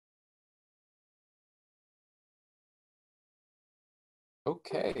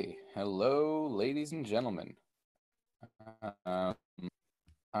Okay, hello, ladies and gentlemen. Um,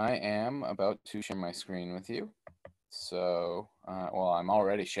 I am about to share my screen with you. Well, I'm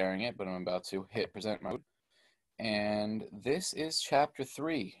already sharing it, but I'm about to hit present mode. And this is chapter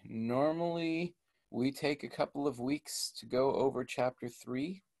 3. Normally, we take a couple of weeks to go over chapter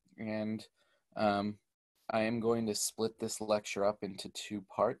 3, and I am going to split this lecture up into 2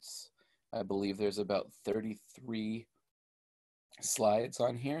 parts. I believe there's about 33 slides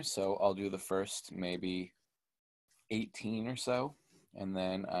on here, so I'll do the first maybe 18 or so, and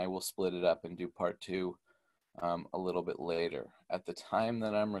then I will split it up and do part 2 a little bit later. At the time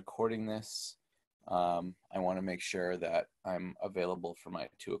that I'm recording this, I want to make sure that I'm available for my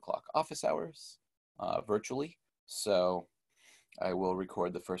 2 o'clock office hours virtually, so I will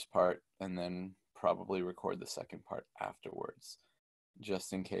record the first part and then probably record the second part afterwards,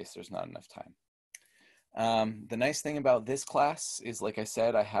 just in case there's not enough time. The nice thing about this class is, like I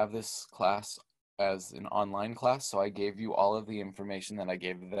said, I have this class as an online class, so I gave you all of the information that I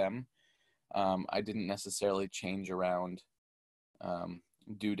gave them. I didn't necessarily change around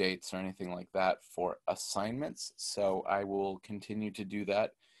due dates or anything like that for assignments, so I will continue to do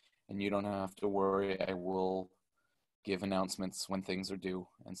that, and you don't have to worry. I will give announcements when things are due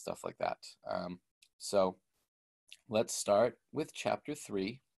and stuff like that. So let's start with chapter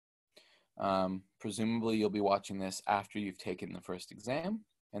 3. Presumably you'll be watching this after you've taken the first exam,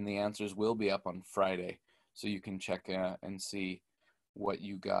 and the answers will be up on Friday, so you can check and see what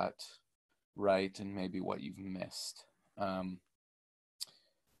you got right and maybe what you've missed.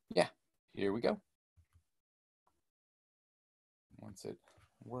 Yeah, here we go. Once it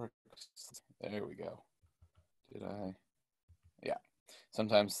works, there we go. Yeah,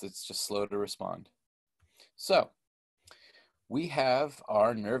 sometimes it's just slow to respond. So, we have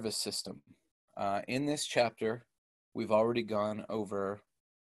our nervous system. In this chapter, we've already gone over,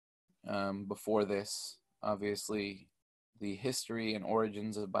 before this, obviously, the history and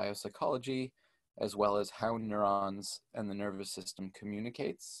origins of biopsychology, as well as how neurons and the nervous system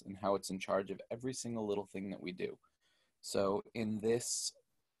communicates and how it's in charge of every single little thing that we do. So in this,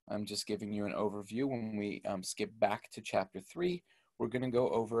 I'm just giving you an overview. When we skip back to chapter 3, we're going to go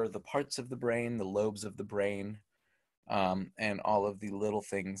over the parts of the brain, the lobes of the brain, and all of the little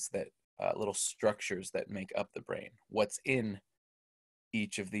things that, little structures that make up the brain. What's in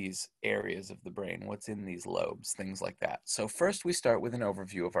each of these areas of the brain, what's in these lobes, things like that. So first we start with an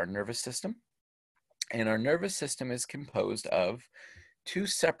overview of our nervous system. And our nervous system is composed of 2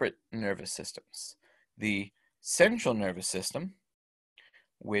 separate nervous systems. The central nervous system,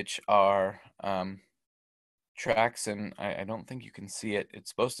 which are tracts, and I don't think you can see it. It's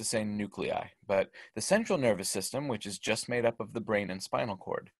supposed to say nuclei, but the central nervous system, which is just made up of the brain and spinal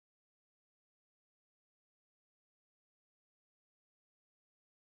cord.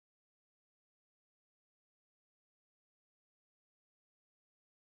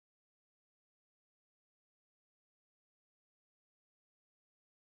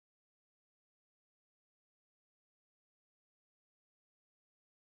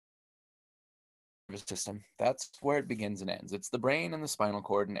 Nervous system, that's where it begins and ends. It's the brain and the spinal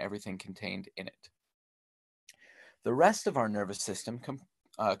cord and everything contained in it. The rest of our nervous system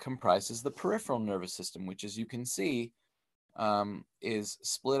comprises the peripheral nervous system, which, as you can see, is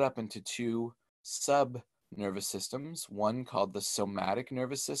split up into 2 sub-nervous systems, one called the somatic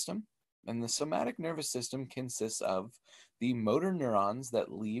nervous system. And the somatic nervous system consists of the motor neurons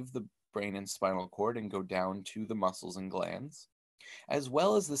that leave the brain and spinal cord and go down to the muscles and glands, as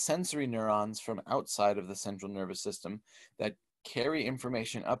well as the sensory neurons from outside of the central nervous system that carry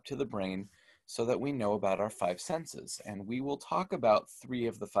information up to the brain so that we know about our 5 senses. And we will talk about 3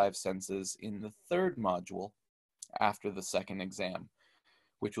 of the 5 senses in the 3rd module after the 2nd exam,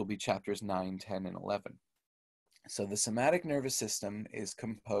 which will be chapters 9, 10, and 11. So the somatic nervous system is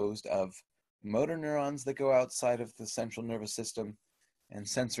composed of motor neurons that go outside of the central nervous system and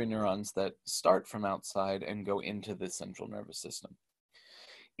sensory neurons that start from outside and go into the central nervous system.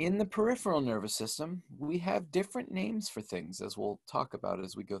 In the peripheral nervous system, we have different names for things, as we'll talk about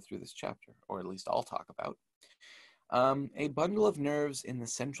as we go through this chapter, or at least I'll talk about. A bundle of nerves in the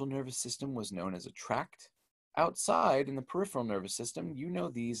central nervous system was known as a tract. Outside in the peripheral nervous system, you know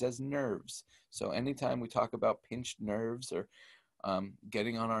these as nerves. So anytime we talk about pinched nerves or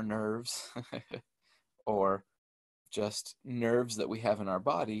getting on our nerves or just nerves that we have in our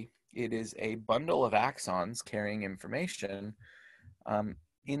body, it is a bundle of axons carrying information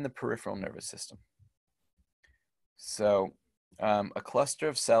in the peripheral nervous system. So a cluster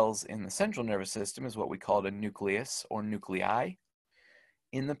of cells in the central nervous system is what we call a nucleus or nuclei.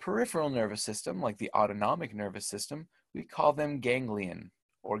 In the peripheral nervous system, like the autonomic nervous system, We call them ganglion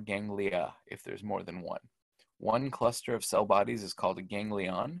or ganglia if there's more than one. One cluster of cell bodies is called a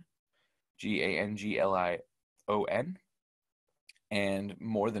ganglion, Ganglion, and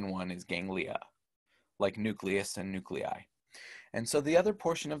more than one is ganglia, like nucleus and nuclei. And so the other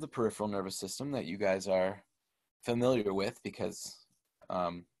portion of the peripheral nervous system that you guys are familiar with, because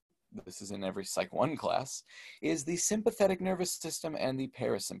this is in every Psych 1 class, is the sympathetic nervous system and the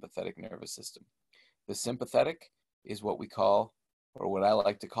parasympathetic nervous system. The sympathetic is what we call, or what I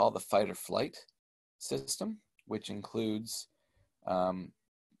like to call, the fight or flight system, which includes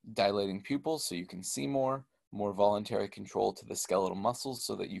dilating pupils so you can see more voluntary control to the skeletal muscles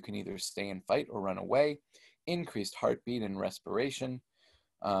so that you can either stay and fight or run away, increased heartbeat and respiration,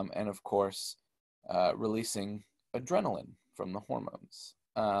 and of course, releasing adrenaline from the hormones.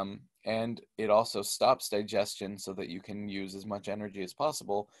 And it also stops digestion so that you can use as much energy as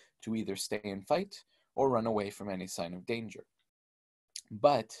possible to either stay and fight or run away from any sign of danger.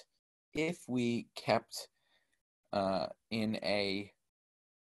 But if we kept in a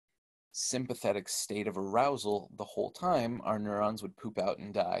sympathetic state of arousal the whole time, our neurons would poop out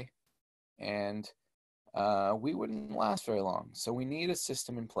and die, and we wouldn't last very long. So we need a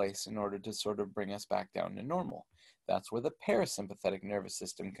system in place in order to sort of bring us back down to normal. That's where the parasympathetic nervous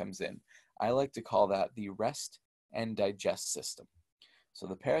system comes in. I like to call that the rest and digest system. So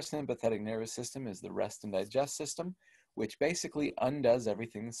the parasympathetic nervous system is the rest and digest system, which basically undoes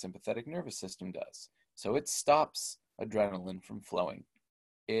everything the sympathetic nervous system does. So it stops adrenaline from flowing.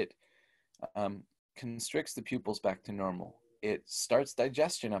 It constricts the pupils back to normal. It starts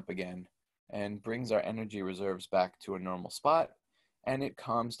digestion up again and brings our energy reserves back to a normal spot, and it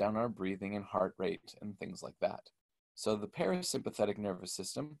calms down our breathing and heart rate and things like that. So the parasympathetic nervous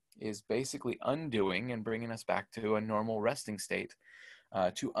system is basically undoing and bringing us back to a normal resting state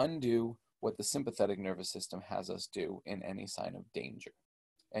to undo what the sympathetic nervous system has us do in any sign of danger.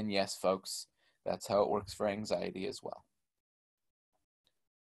 And yes, folks, that's how it works for anxiety as well.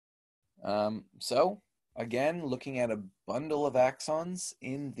 So again, looking at a bundle of axons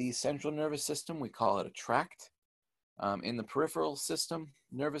in the central nervous system, we call it a tract. In the peripheral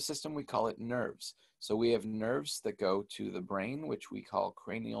nervous system, we call it nerves. So we have nerves that go to the brain, which we call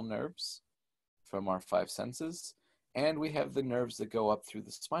cranial nerves from our five senses. And we have the nerves that go up through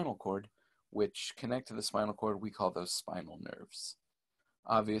the spinal cord, which connect to the spinal cord. We call those spinal nerves.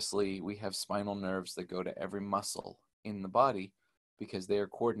 Obviously, we have spinal nerves that go to every muscle in the body because they are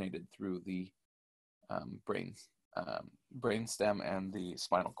coordinated through the brainstem and the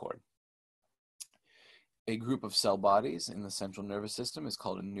spinal cord. A group of cell bodies in the central nervous system is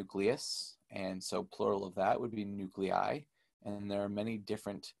called a nucleus, and so plural of that would be nuclei, and there are many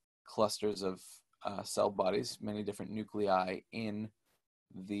different clusters of cell bodies, many different nuclei in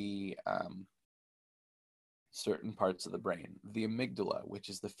the certain parts of the brain. The amygdala, which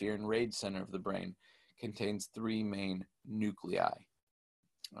is the fear and rage center of the brain, contains three main nuclei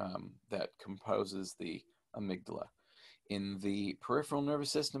that composes the amygdala. In the peripheral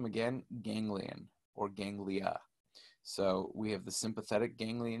nervous system, again, ganglion or ganglia. So we have the sympathetic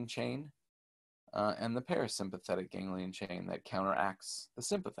ganglion chain and the parasympathetic ganglion chain that counteracts the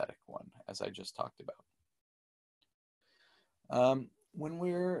sympathetic one, as I just talked about. When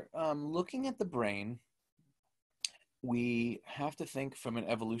we're looking at the brain, we have to think from an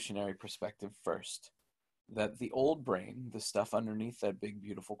evolutionary perspective first, that the old brain, the stuff underneath that big,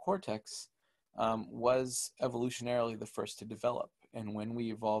 beautiful cortex, was evolutionarily the first to develop. And when we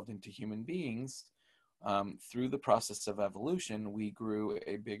evolved into human beings, through the process of evolution, we grew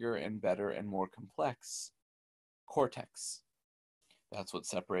a bigger and better and more complex cortex. That's what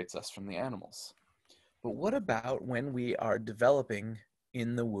separates us from the animals. But what about when we are developing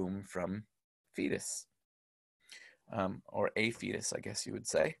in the womb from fetus? Or a fetus, I guess you would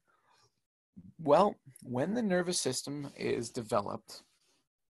say. Well, when the nervous system is developed,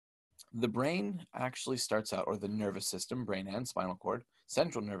 the brain actually starts out, or the nervous system, brain and spinal cord,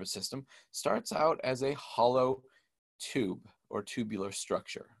 central nervous system, starts out as a hollow tube or tubular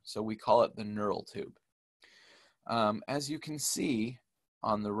structure. So we call it the neural tube. As you can see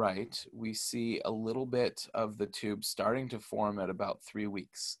on the right, we see a little bit of the tube starting to form at about 3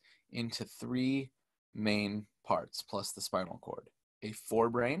 weeks into three main parts plus the spinal cord. A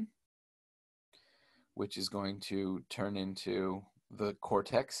forebrain, which is going to turn into the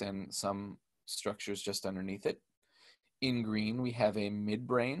cortex and some structures just underneath it. In green, we have a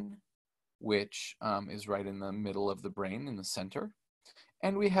midbrain, which is right in the middle of the brain, in the center.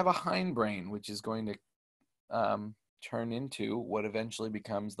 And we have a hindbrain, which is going to turn into what eventually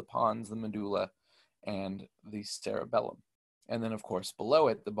becomes the pons, the medulla, and the cerebellum. And then, of course, below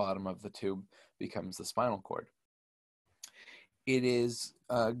it, the bottom of the tube becomes the spinal cord. It is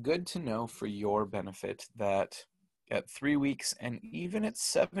good to know for your benefit that at 3 weeks and even at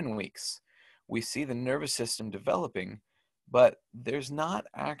 7 weeks, we see the nervous system developing, but there's not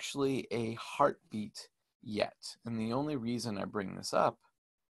actually a heartbeat yet. And the only reason I bring this up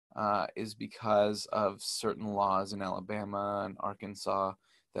is because of certain laws in Alabama and Arkansas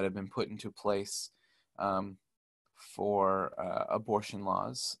that have been put into place um, for abortion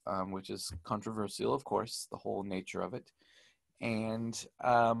laws, which is controversial, of course, the whole nature of it. And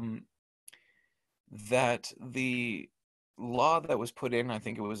that the law that was put in, I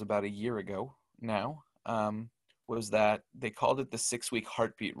think it was about a year ago now, was that they called it the 6 week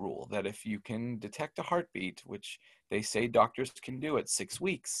heartbeat rule. That if you can detect a heartbeat, which they say doctors can do at 6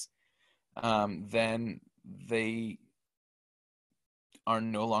 weeks, then they are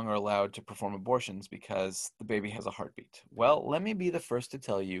no longer allowed to perform abortions because the baby has a heartbeat. Well, let me be the first to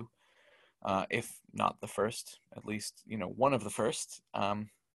tell you, if not the first, at least one of the first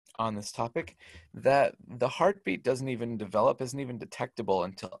on this topic, that the heartbeat doesn't even develop, isn't even detectable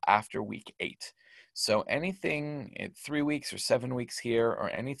until after week 8. So anything at 3 weeks or 7 weeks here, or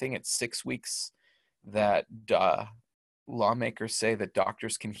anything at 6 weeks that lawmakers say that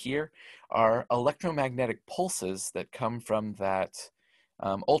doctors can hear, are electromagnetic pulses that come from that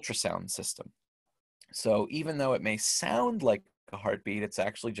ultrasound system. So even though it may sound like a heartbeat, it's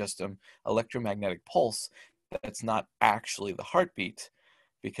actually just an electromagnetic pulse that's not actually the heartbeat,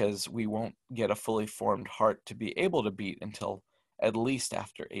 because we won't get a fully formed heart to be able to beat until at least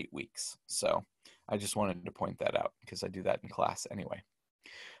after 8 weeks. So I just wanted to point that out because I do that in class anyway.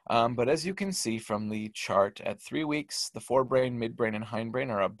 But as you can see from the chart, at 3 weeks, the forebrain, midbrain, and hindbrain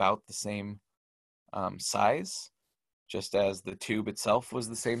are about the same size, just as the tube itself was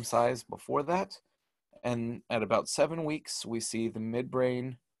the same size before that. And at about 7 weeks, we see the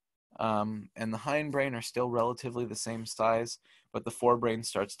midbrain and the hindbrain are still relatively the same size, but the forebrain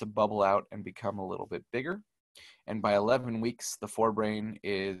starts to bubble out and become a little bit bigger. And by 11 weeks, the forebrain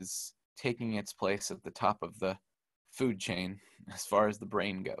is taking its place at the top of the food chain as far as the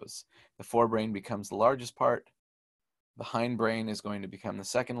brain goes. The forebrain becomes the largest part. The hindbrain is going to become the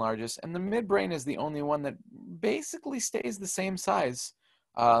second largest, and the midbrain is the only one that basically stays the same size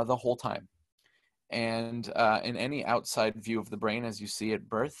the whole time. And in any outside view of the brain, as you see at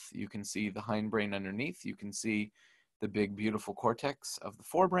birth, you can see the hindbrain underneath. You can see the big, beautiful cortex of the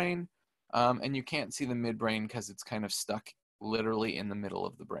forebrain. And you can't see the midbrain because it's kind of stuck literally in the middle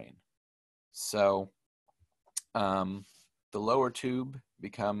of the brain. So the lower tube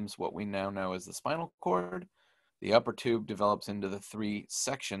becomes what we now know as the spinal cord. The upper tube develops into the 3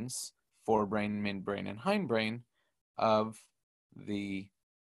 sections, forebrain, midbrain, and hindbrain, of the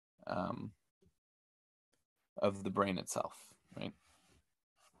brain itself, right?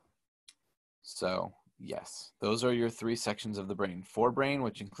 So yes, those are your 3 sections of the brain. Forebrain,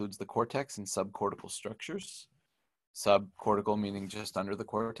 which includes the cortex and subcortical structures. Subcortical meaning just under the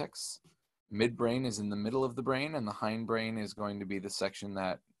cortex. Midbrain is in the middle of the brain, and the hindbrain is going to be the section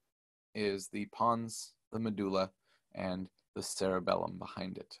that is the pons, the medulla, and the cerebellum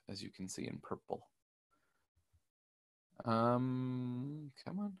behind it, as you can see in purple. Come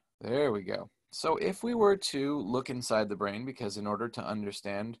on. There we go. So if we were to look inside the brain, because in order to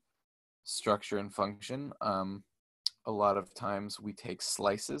understand structure and function, a lot of times we take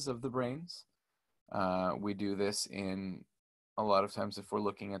slices of the brains. We do this in a lot of times if we're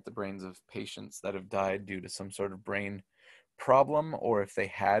looking at the brains of patients that have died due to some sort of brain problem, or if they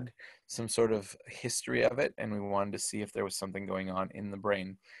had some sort of history of it and we wanted to see if there was something going on in the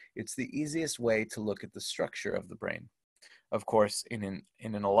brain. It's the easiest way to look at the structure of the brain. Of course, in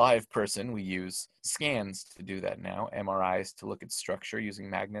an alive person, we use scans to do that now, MRIs to look at structure using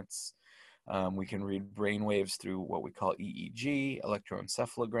magnets. We can read brain waves through what we call EEG,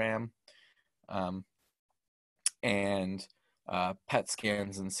 electroencephalogram, and PET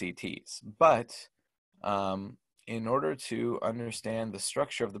scans and CTs. But in order to understand the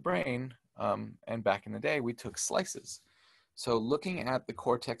structure of the brain, and back in the day, we took slices. So looking at the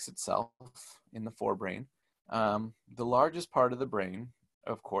cortex itself in the forebrain, the largest part of the brain,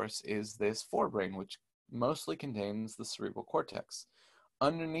 of course, is this forebrain, which mostly contains the cerebral cortex.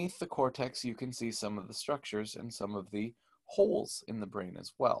 Underneath the cortex, you can see some of the structures and some of the holes in the brain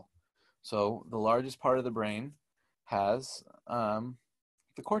as well. So the largest part of the brain has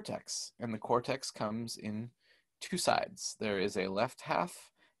the cortex, and the cortex comes in 2 sides. There is a left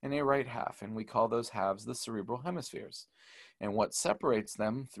half and a right half, and we call those halves the cerebral hemispheres. And what separates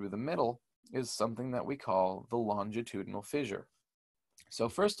them through the middle is something that we call the longitudinal fissure. So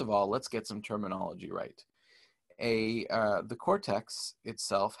first of all, let's get some terminology right. The cortex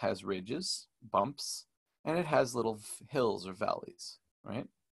itself has ridges, bumps, and it has little hills or valleys, right?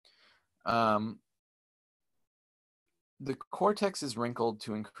 Um, the cortex is wrinkled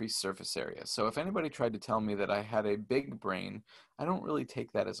to increase surface area. So if anybody tried to tell me that I had a big brain, I don't really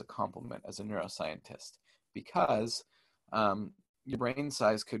take that as a compliment as a neuroscientist, because your brain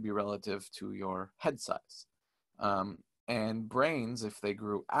size could be relative to your head size. And brains, if they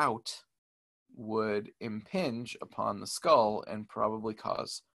grew out, would impinge upon the skull and probably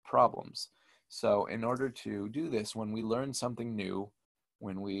cause problems. So in order to do this, when we learn something new,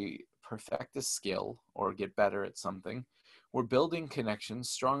 when we perfect a skill or get better at something, we're building connections,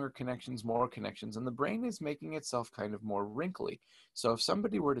 stronger connections, more connections, and the brain is making itself kind of more wrinkly. So if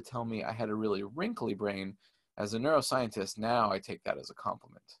somebody were to tell me I had a really wrinkly brain, as a neuroscientist, now I take that as a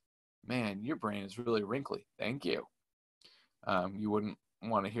compliment. Man, your brain is really wrinkly. Thank you. You wouldn't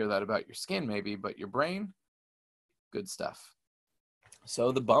want to hear that about your skin maybe, but your brain, good stuff.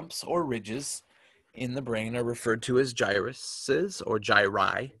 So the bumps or ridges in the brain are referred to as gyruses or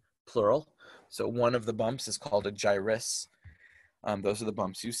gyri, plural. So one of the bumps is called a gyrus. Those are the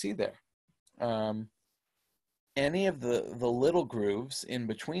bumps you see there. Any of the little grooves in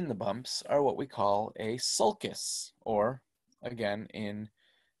between the bumps are what we call a sulcus, or again in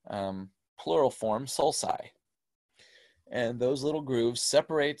plural form, sulci. And those little grooves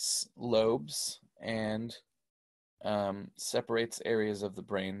separates lobes and separates areas of the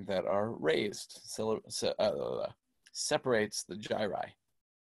brain that are raised, separates the gyri.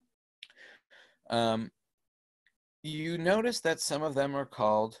 You notice that some of them are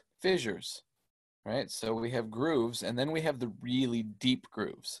called fissures, right? So we have grooves, and then we have the really deep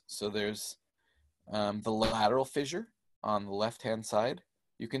grooves. So there's the lateral fissure on the left-hand side.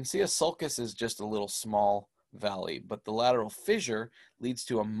 You can see a sulcus is just a little small valley, but the lateral fissure leads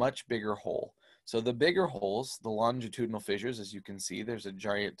to a much bigger hole. So the bigger holes, the longitudinal fissures, as you can see, there's a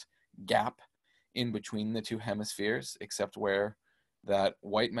giant gap in between the two hemispheres, except where that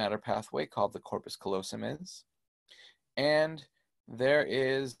white matter pathway called the corpus callosum is. And there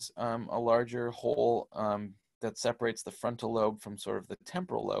is a larger hole that separates the frontal lobe from sort of the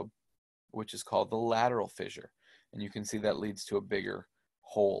temporal lobe, which is called the lateral fissure. And you can see that leads to a bigger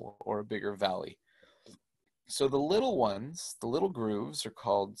hole or a bigger valley. So the little ones, the little grooves are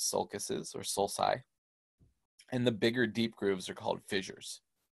called sulcuses or sulci, and the bigger deep grooves are called fissures,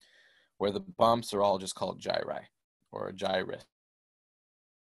 where the bumps are all just called gyri or a gyrus.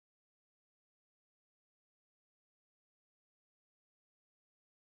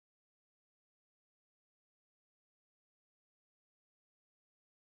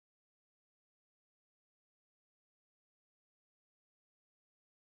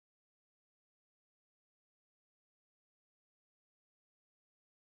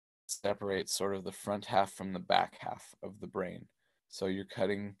 Separates sort of the front half from the back half of the brain. So you're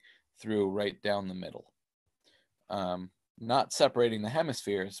cutting through right down the middle. Not separating the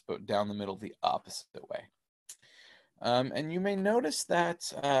hemispheres, but down the middle the opposite way. And you may notice that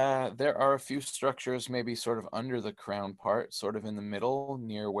there are a few structures maybe sort of under the crown part, sort of in the middle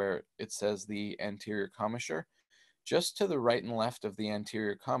near where it says the anterior commissure. Just to the right and left of the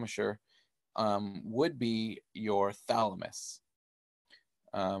anterior commissure would be your thalamus.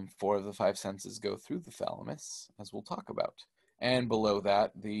 Four of the five senses go through the thalamus, as we'll talk about. And below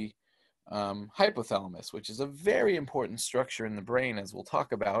that, the hypothalamus, which is a very important structure in the brain, as we'll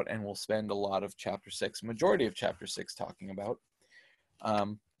talk about, and we'll spend a lot of chapter 6, majority of chapter 6 talking about.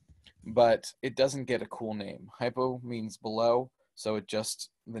 But it doesn't get a cool name. Hypo means below, so it just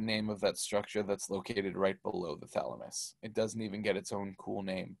the name of that structure that's located right below the thalamus. It doesn't even get its own cool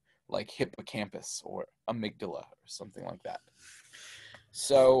name, like hippocampus or amygdala or something like that.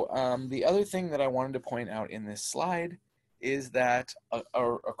 So the other thing that I wanted to point out in this slide is that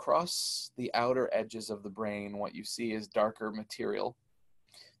across the outer edges of the brain, what you see is darker material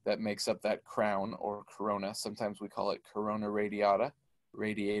that makes up that crown or corona. Sometimes we call it corona radiata,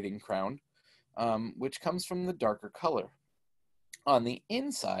 radiating crown, which comes from the darker color. On the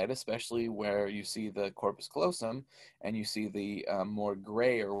inside, especially where you see the corpus callosum and you see the more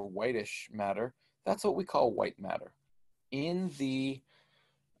gray or whitish matter, that's what we call white matter. In the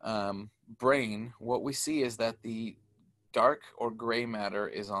brain, what we see is that the dark or gray matter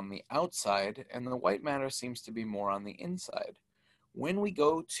is on the outside and the white matter seems to be more on the inside. When we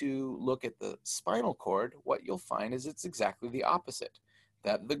go to look at the spinal cord, what you'll find is it's exactly the opposite,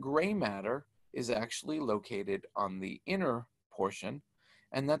 that the gray matter is actually located on the inner portion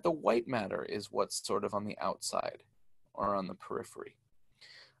and that the white matter is what's sort of on the outside or on the periphery.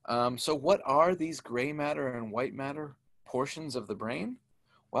 So what are these gray matter and white matter portions of the brain?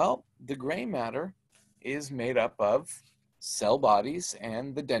 Well, the gray matter is made up of cell bodies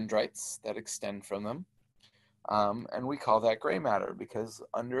and the dendrites that extend from them. And we call that gray matter because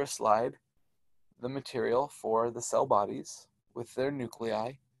under a slide, the material for the cell bodies with their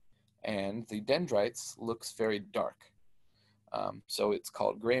nuclei and the dendrites looks very dark. So it's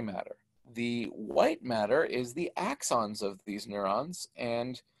called gray matter. The white matter is the axons of these neurons.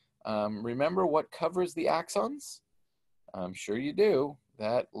 And remember what covers the axons? I'm sure you do.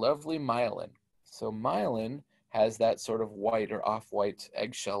 That lovely myelin. So myelin has that sort of white or off-white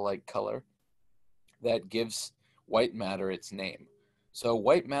eggshell-like color that gives white matter its name. So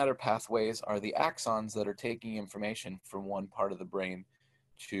white matter pathways are the axons that are taking information from one part of the brain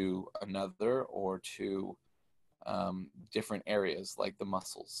to another or to different areas like the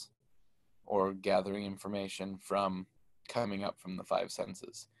muscles, or gathering information from coming up from the five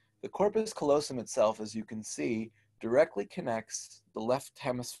senses. The corpus callosum itself, as you can see, directly connects the left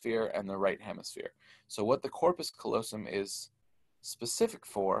hemisphere and the right hemisphere. So what the corpus callosum is specific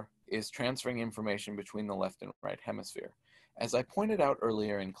for is transferring information between the left and right hemisphere. As I pointed out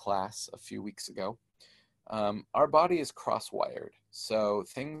earlier in class a few weeks ago, our body is cross-wired. So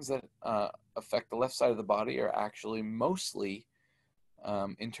things that affect the left side of the body are actually mostly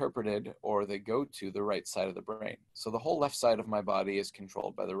interpreted, or they go to the right side of the brain. So the whole left side of my body is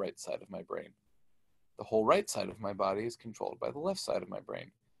controlled by the right side of my brain. The whole right side of my body is controlled by the left side of my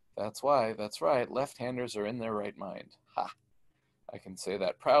brain. That's why, that's right, left-handers are in their right mind. Ha! I can say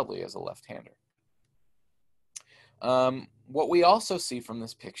that proudly as a left-hander. What we also see from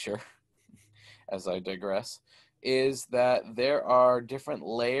this picture, as I digress, is that there are different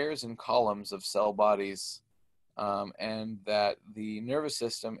layers and columns of cell bodies, and that the nervous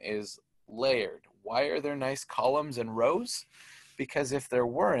system is layered. Why are there nice columns and rows? Because if there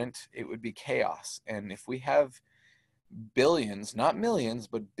weren't, it would be chaos. And if we have billions, not millions,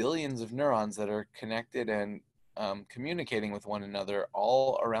 but billions of neurons that are connected and communicating with one another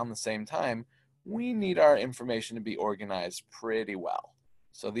all around the same time, we need our information to be organized pretty well.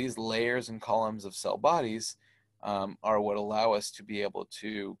 So these layers and columns of cell bodies are what allow us to be able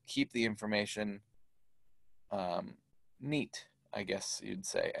to keep the information neat, I guess you'd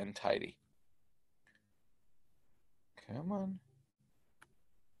say, and tidy. Come on.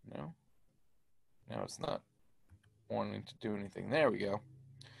 No, it's not wanting to do anything. There we go.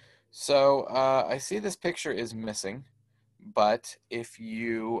 So I see this picture is missing, but if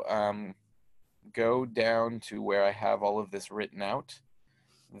you go down to where I have all of this written out,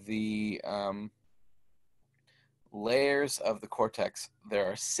 the layers of the cortex, there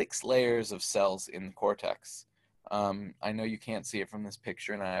are 6 layers of cells in the cortex. I know you can't see it from this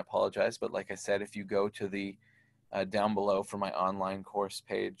picture, and I apologize, but like I said, if you go to the down below for my online course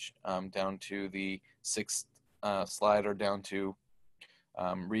page, down to the 6th slide, or down to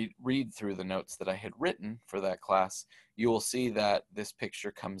read through the notes that I had written for that class, you will see that this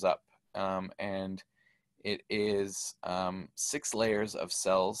picture comes up, and it is 6 layers of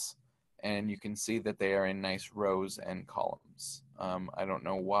cells, and you can see that they are in nice rows and columns. I don't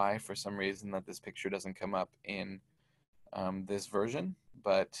know why, for some reason, that this picture doesn't come up in this version,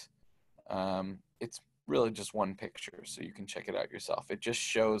 but it's really just one picture, so you can check it out yourself. It just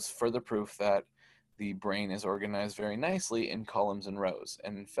shows further proof that the brain is organized very nicely in columns and rows.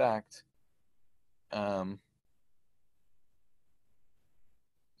 And in fact, what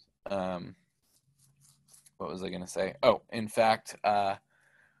was I going to say? Oh, in fact,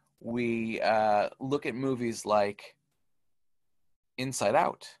 we look at movies like Inside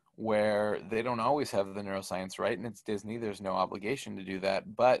Out, where they don't always have the neuroscience right, and it's Disney, there's no obligation to do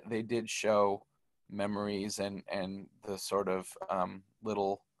that, but they did show memories and the sort of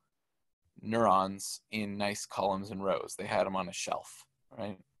little neurons in nice columns and rows. They had them on a shelf,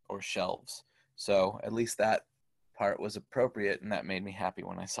 right? Or shelves. So at least that part was appropriate, and that made me happy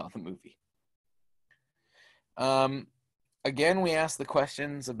when I saw the movie. Again, we asked the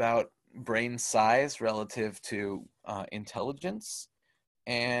questions about brain size relative to intelligence.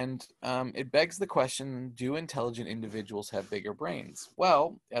 And it begs the question, do intelligent individuals have bigger brains?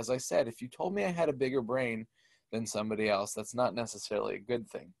 Well, as I said, if you told me I had a bigger brain than somebody else, that's not necessarily a good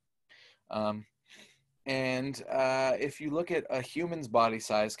thing. If you look at a human's body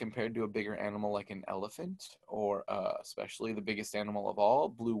size compared to a bigger animal like an elephant, or especially the biggest animal of all,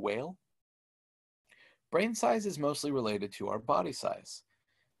 blue whale, brain size is mostly related to our body size.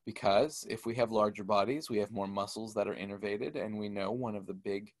 Because if we have larger bodies, we have more muscles that are innervated, and we know one of the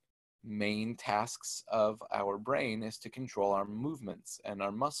big main tasks of our brain is to control our movements and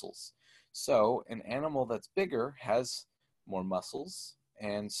our muscles. So an animal that's bigger has more muscles,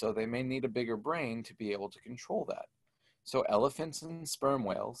 and so they may need a bigger brain to be able to control that. So elephants and sperm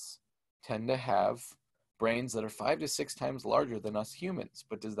whales tend to have brains that are 5 to 6 times larger than us humans.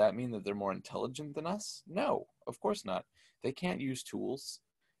 But does that mean that they're more intelligent than us? No, of course not. They can't use tools.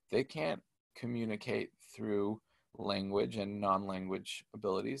 They can't communicate through language and non-language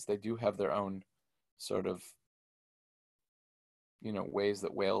abilities. They do have their own sort of, ways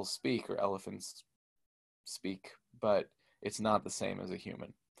that whales speak or elephants speak, but it's not the same as a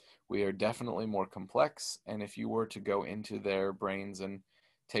human. We are definitely more complex, and if you were to go into their brains and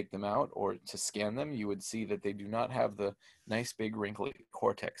take them out or to scan them, you would see that they do not have the nice big wrinkly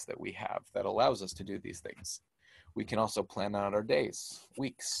cortex that we have that allows us to do these things. We can also plan out our days,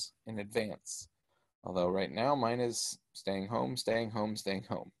 weeks in advance. Although right now mine is staying home, staying home, staying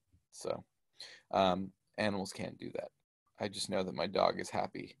home. So animals can't do that. I just know that my dog is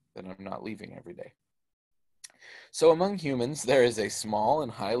happy that I'm not leaving every day. So among humans, there is a small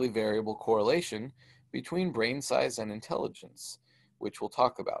and highly variable correlation between brain size and intelligence, which we'll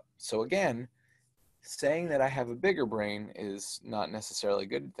talk about. So again, saying that I have a bigger brain is not necessarily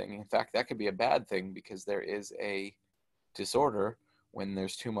a good thing. In fact, that could be a bad thing because there is a disorder when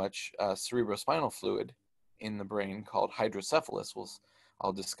there's too much cerebrospinal fluid in the brain called hydrocephalus.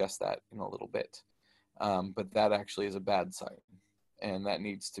 I'll discuss that in a little bit. But that actually is a bad sign. And that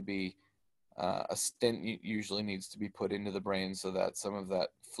needs to be, a stent usually needs to be put into the brain so that some of that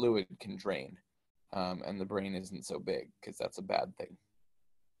fluid can drain. And the brain isn't so big because that's a bad thing.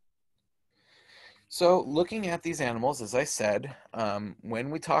 So looking at these animals, as I said, when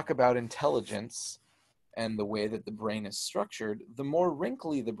we talk about intelligence and the way that the brain is structured, the more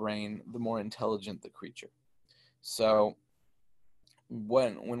wrinkly the brain, the more intelligent the creature. So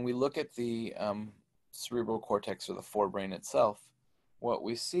when we look at the cerebral cortex or the forebrain itself, what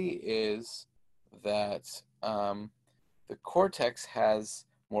we see is that the cortex has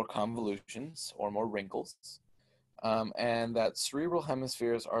more convolutions or more wrinkles, and that cerebral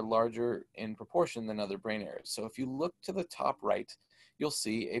hemispheres are larger in proportion than other brain areas. So if you look to the top right, you'll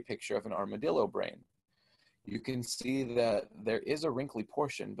see a picture of an armadillo brain. You can see that there is a wrinkly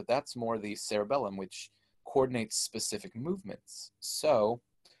portion, but that's more the cerebellum, which coordinates specific movements. So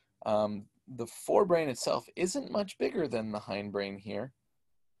the forebrain itself isn't much bigger than the hindbrain here,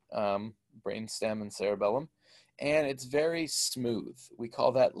 brainstem and cerebellum, and it's very smooth. We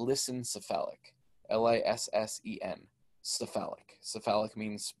call that lissencephalic, L-I-S-S-E-N, cephalic. Cephalic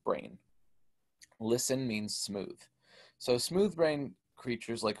means brain. Listen means smooth. So smooth brain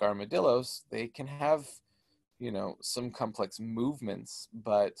creatures like armadillos, they can have, some complex movements,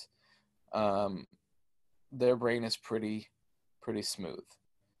 but their brain is pretty smooth.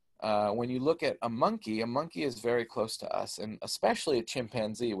 When you look at a monkey is very close to us, and especially a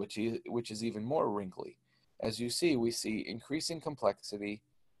chimpanzee, which is even more wrinkly. As you see, we see increasing complexity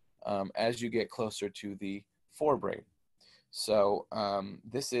as you get closer to the forebrain. So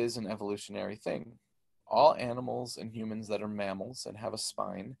this is an evolutionary thing. All animals and humans that are mammals and have a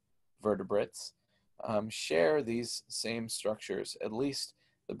spine, vertebrates, share these same structures, at least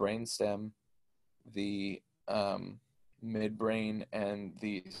the brainstem, the midbrain, and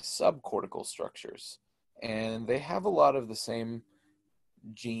the subcortical structures. And they have a lot of the same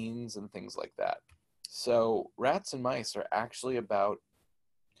genes and things like that. So rats and mice are actually about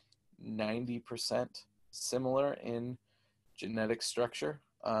 90% similar in genetic structure.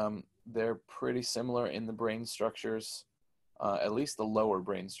 They're pretty similar in the brain structures, at least the lower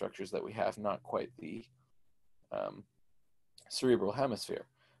brain structures that we have, not quite the cerebral hemisphere.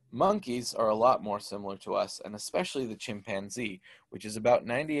 Monkeys are a lot more similar to us, and especially the chimpanzee, which is about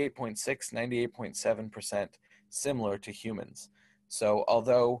 98.6, 98.7% similar to humans. So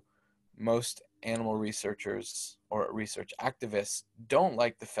although most animal researchers or research activists don't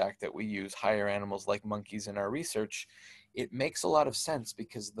like the fact that we use higher animals like monkeys in our research, it makes a lot of sense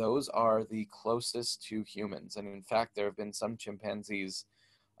because those are the closest to humans. And in fact, there have been some chimpanzees,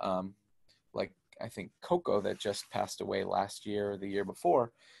 like I think Coco, that just passed away last year or the year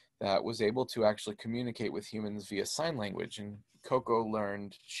before, that was able to actually communicate with humans via sign language. And Coco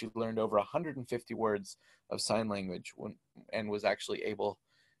learned over 150 words of sign language and was actually able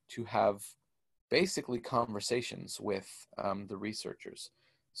to have basically conversations with the researchers.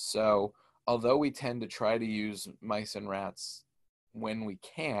 So although we tend to try to use mice and rats when we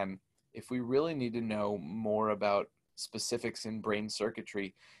can, if we really need to know more about specifics in brain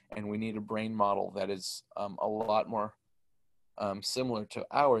circuitry and we need a brain model that is a lot more similar to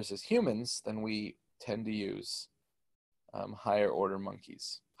ours as humans, then we tend to use higher order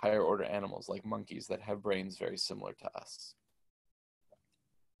animals like monkeys that have brains very similar to us.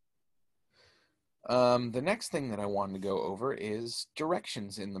 The next thing that I wanted to go over is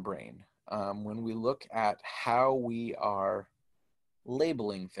directions in the brain. When we look at how we are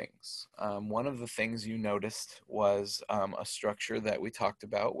labeling things. One of the things you noticed was a structure that we talked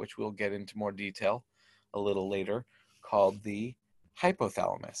about, which we'll get into more detail a little later, called the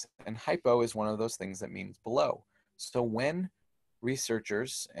hypothalamus. And hypo is one of those things that means below. So when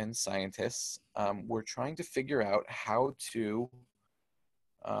researchers and scientists were trying to figure out how to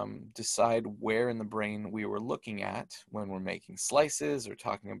decide where in the brain we were looking at when we're making slices or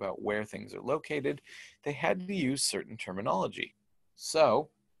talking about where things are located, they had to use certain terminology. So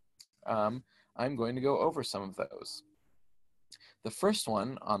I'm going to go over some of those. The first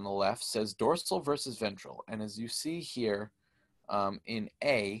one on the left says dorsal versus ventral. And as you see here in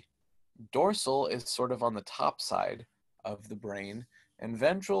A, dorsal is sort of on the top side of the brain, and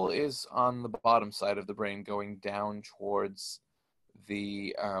ventral is on the bottom side of the brain going down towards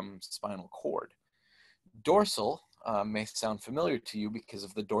the spinal cord. Dorsal may sound familiar to you because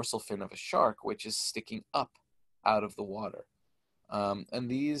of the dorsal fin of a shark, which is sticking up out of the water. And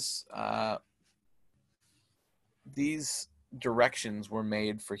these directions were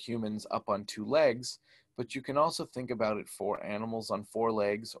made for humans up on two legs, but you can also think about it for animals on four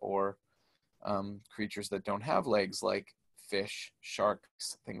legs or creatures that don't have legs like fish,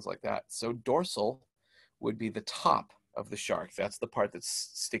 sharks, things like that. So dorsal would be the top of the shark. That's the part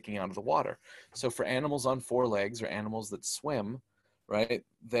that's sticking out of the water. So for animals on four legs or animals that swim, right,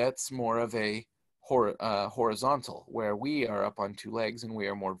 that's more of a horizontal, where we are up on two legs and we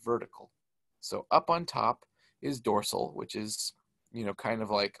are more vertical. So up on top is dorsal, which is, you know, kind of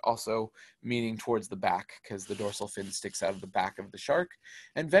like also meaning towards the back because the dorsal fin sticks out of the back of the shark.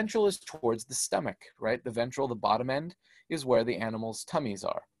 And ventral is towards the stomach, right? The ventral, the bottom end, is where the animal's tummies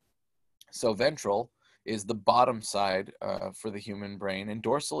are. So ventral is the bottom side for the human brain, and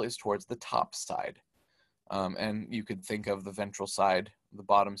dorsal is towards the top side. And you could think of the ventral side, the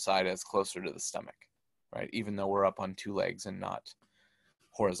bottom side, as closer to the stomach, right? Even though we're up on two legs and not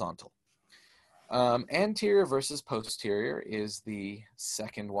horizontal. Anterior versus posterior is the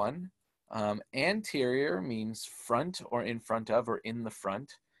second one. Anterior means front or in front of or in the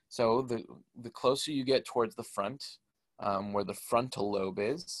front. So the closer you get towards the front, where the frontal lobe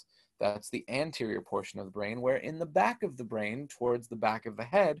is, that's the anterior portion of the brain, where in the back of the brain, towards the back of the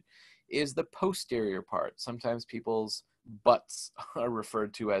head, is the posterior part. Sometimes people's butts are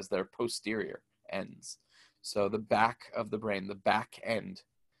referred to as their posterior ends. So the back of the brain, the back end,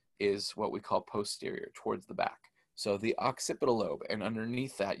 is what we call posterior, towards the back. So the occipital lobe, and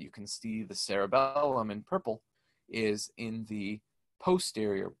underneath that you can see the cerebellum in purple, is in the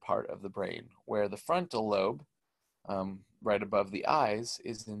posterior part of the brain, where the frontal lobe, right above the eyes,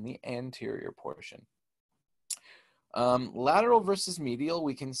 is in the anterior portion. Lateral versus medial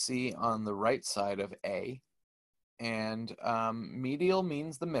we can see on the right side of A, and medial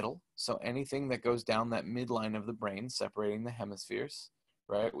means the middle, so anything that goes down that midline of the brain separating the hemispheres,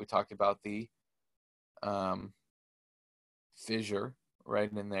 right? We talked about the fissure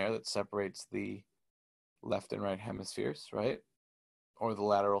right in there that separates the left and right hemispheres, right? Or the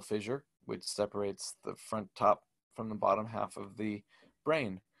lateral fissure, which separates the front top from the bottom half of the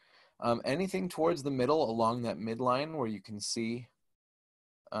brain. Anything towards the middle along that midline where you can see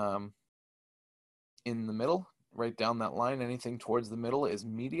in the middle, right down that line, anything towards the middle is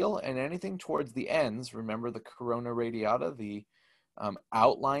medial, and anything towards the ends, remember the corona radiata, the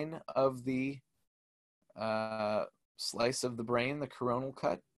outline of the slice of the brain, the coronal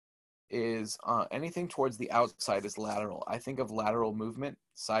cut, is anything towards the outside is lateral. I think of lateral movement,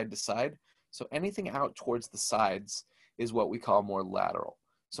 side to side. So anything out towards the sides is what we call more lateral.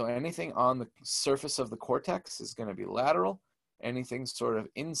 So anything on the surface of the cortex is going to be lateral. Anything sort of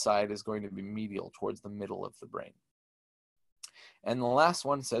inside is going to be medial, towards the middle of the brain. And the last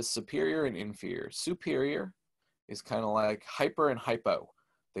one says superior and inferior. Superior is kind of like hyper and hypo.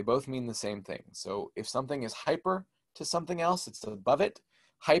 They both mean the same thing. So if something is hyper to something else, it's above it.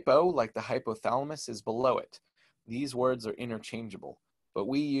 Hypo, like the hypothalamus, is below it. These words are interchangeable, but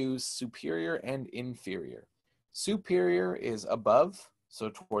we use superior and inferior. Superior is above,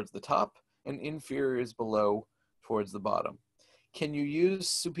 so towards the top, and inferior is below, towards the bottom. Can you use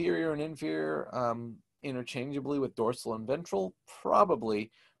superior and inferior interchangeably with dorsal and ventral?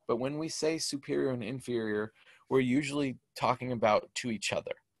 Probably, but when we say superior and inferior, we're usually talking about to each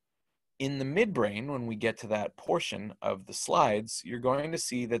other. In the midbrain, when we get to that portion of the slides, you're going to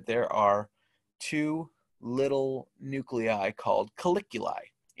see that there are two little nuclei called colliculi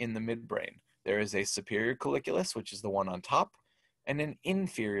in the midbrain. There is a superior colliculus, which is the one on top, and an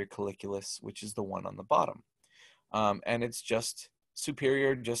inferior colliculus, which is the one on the bottom. And it's just,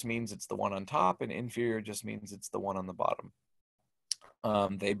 superior just means it's the one on top, and inferior just means it's the one on the bottom.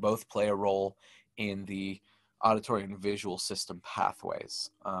 They both play a role in the auditory and visual system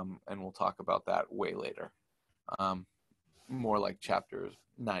pathways. And we'll talk about that way later, more like chapters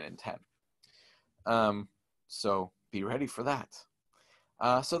 9 and 10. So be ready for that.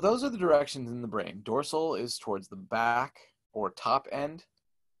 So those are the directions in the brain. Dorsal is towards the back or top end,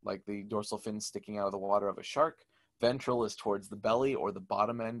 like the dorsal fin sticking out of the water of a shark. Ventral is towards the belly or the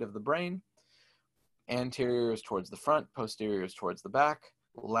bottom end of the brain. Anterior is towards the front. Posterior is towards the back.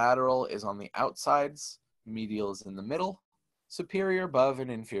 Lateral is on the outsides. Medial is in the middle. Superior above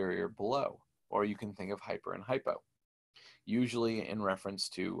and inferior below. Or you can think of hyper and hypo, usually in reference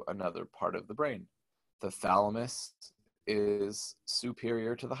to another part of the brain. The thalamus is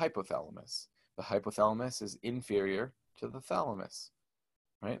superior to the hypothalamus. The hypothalamus is inferior to the thalamus,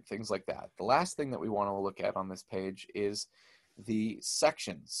 right? Things like that. The last thing that we want to look at on this page is the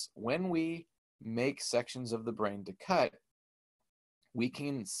sections. When we make sections of the brain to cut, we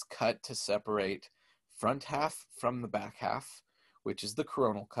can cut to separate front half from the back half, which is the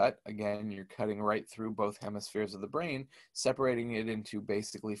coronal cut. Again, you're cutting right through both hemispheres of the brain, separating it into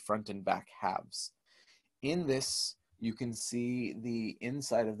basically front and back halves. In this, you can see the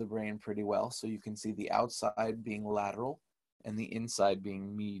inside of the brain pretty well. So you can see the outside being lateral and the inside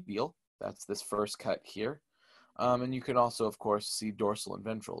being medial. That's this first cut here. And you can also, of course, see dorsal and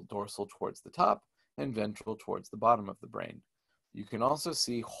ventral. Dorsal towards the top and ventral towards the bottom of the brain. You can also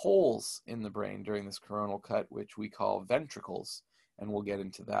see holes in the brain during this coronal cut, which we call ventricles, and we'll get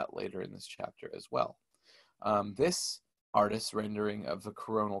into that later in this chapter as well. This artist's rendering of the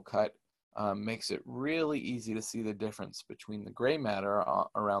coronal cut makes it really easy to see the difference between the gray matter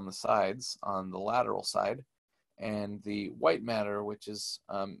around the sides on the lateral side and the white matter, which is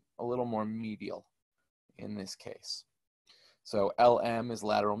a little more medial in this case. So LM is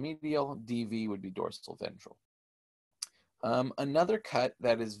lateral medial, DV would be dorsal ventral. Another cut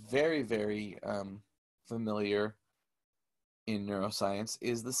that is very, very familiar in neuroscience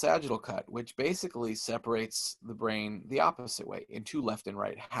is the sagittal cut, which basically separates the brain the opposite way into left and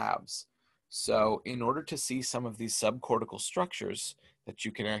right halves. So in order to see some of these subcortical structures that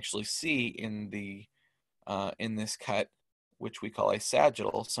you can actually see in this cut, which we call a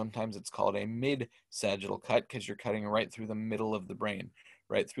sagittal, sometimes it's called a mid-sagittal cut because you're cutting right through the middle of the brain,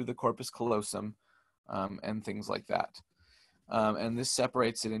 right through the corpus callosum and things like that. And this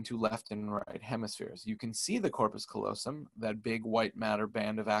separates it into left and right hemispheres. You can see the corpus callosum, that big white matter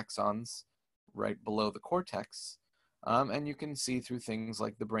band of axons right below the cortex. And you can see through things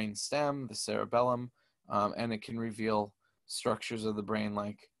like the brain stem, the cerebellum, and it can reveal structures of the brain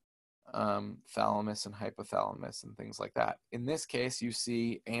like thalamus and hypothalamus and things like that. In this case, you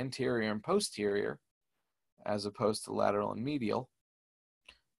see anterior and posterior as opposed to lateral and medial.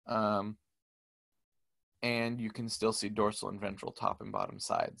 And you can still see dorsal and ventral top and bottom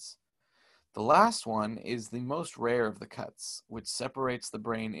sides. The last one is the most rare of the cuts, which separates the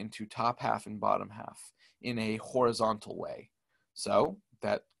brain into top half and bottom half in a horizontal way. So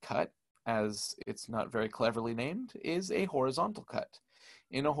that cut, as it's not very cleverly named, is a horizontal cut.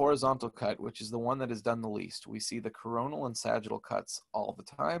 In a horizontal cut, which is the one that is done the least, we see the coronal and sagittal cuts all the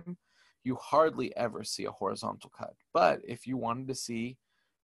time. You hardly ever see a horizontal cut. But if you wanted to see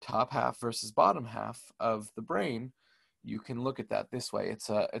top half versus bottom half of the brain, you can look at that this way. It's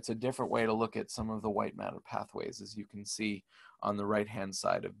a different way to look at some of the white matter pathways, as you can see on the right-hand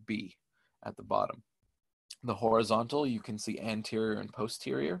side of B at the bottom. The horizontal, you can see anterior and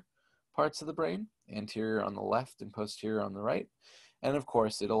posterior parts of the brain, anterior on the left and posterior on the right. And of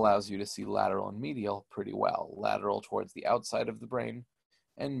course, it allows you to see lateral and medial pretty well. Lateral towards the outside of the brain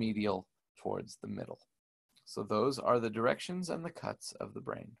and medial towards the middle. So those are the directions and the cuts of the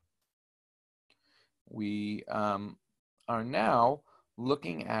brain. We are now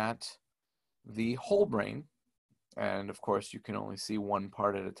looking at the whole brain. And of course, you can only see one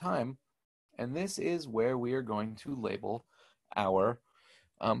part at a time. And this is where we are going to label our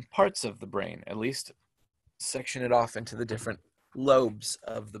parts of the brain, at least section it off into the different lobes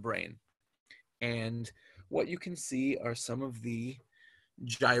of the brain. And what you can see are some of the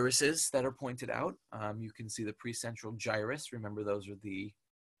gyruses that are pointed out. You can see the precentral gyrus. Remember, those are the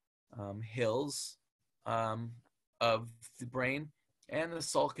hills of the brain, and the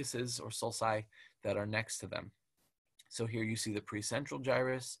sulcuses or sulci that are next to them. So here you see the precentral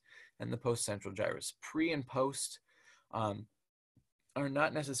gyrus and the postcentral gyrus. Pre and post are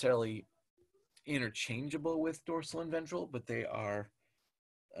not necessarily interchangeable with dorsal and ventral, but they are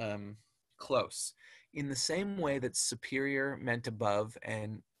close. In the same way that superior meant above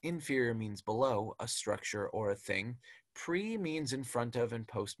and inferior means below a structure or a thing, pre means in front of and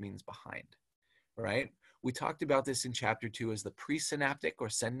post means behind, right? We talked about this in chapter 2 as the presynaptic or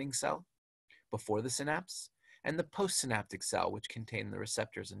sending cell before the synapse, and the postsynaptic cell, which contained the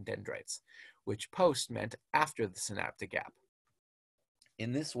receptors and dendrites, which post meant after the synaptic gap.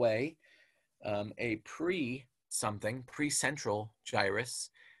 In this way, a pre-central gyrus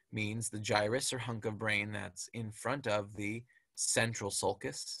means the gyrus or hunk of brain that's in front of the central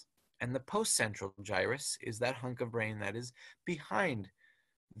sulcus, and the post-central gyrus is that hunk of brain that is behind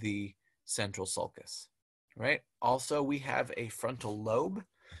the central sulcus, right? Also, we have a frontal lobe,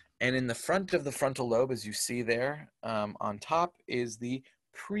 and in the front of the frontal lobe, as you see there on top, is the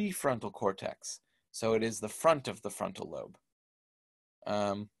prefrontal cortex. So it is the front of the frontal lobe.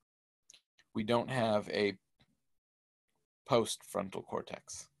 We don't have a post-frontal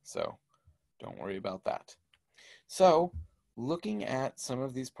cortex, so don't worry about that. So, looking at some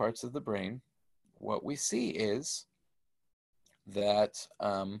of these parts of the brain, what we see is that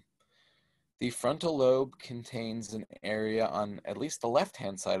the frontal lobe contains an area on at least the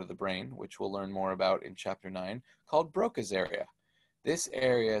left-hand side of the brain, which we'll learn more about in Chapter 9, called Broca's area. This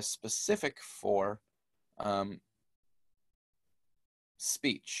area is specific for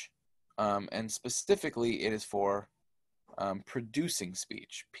speech, and specifically it is for producing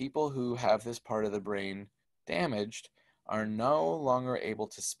speech. People who have this part of the brain damaged are no longer able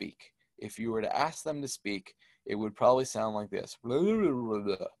to speak. If you were to ask them to speak, it would probably sound like this.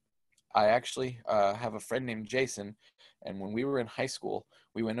 I actually have a friend named Jason, and when we were in high school,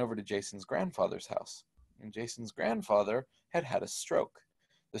 we went over to Jason's grandfather's house. And Jason's grandfather had had a stroke.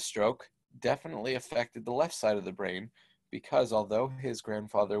 The stroke definitely affected the left side of the brain because although his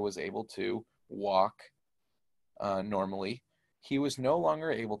grandfather was able to walk normally, he was no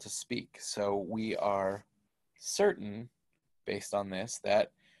longer able to speak. So we are certain, based on this,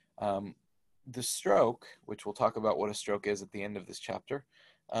 that the stroke, which we'll talk about what a stroke is at the end of this chapter,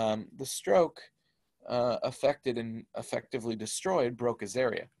 the stroke affected and effectively destroyed Broca's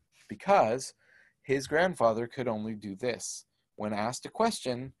area because his grandfather could only do this. When asked a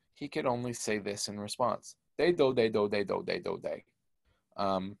question, he could only say this in response. They do, they do, they do, they do, they.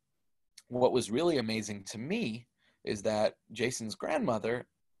 What was really amazing to me is that Jason's grandmother,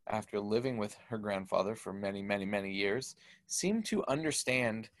 after living with her grandfather for many, many, many years, seemed to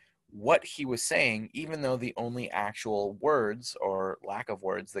understand what he was saying, even though the only actual words or lack of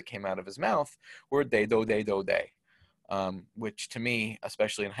words that came out of his mouth were they do, they. Which to me,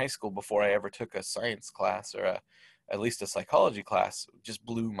 especially in high school, before I ever took a science class or at least a psychology class, just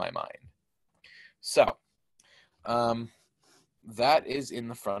blew my mind. So, that is in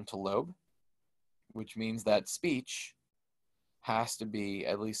the frontal lobe, which means that speech has to be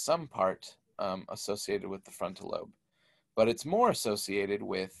at least some part associated with the frontal lobe. But it's more associated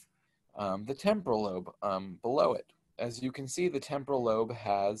with the temporal lobe below it. As you can see, the temporal lobe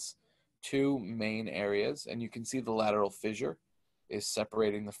has two main areas, and you can see the lateral fissure is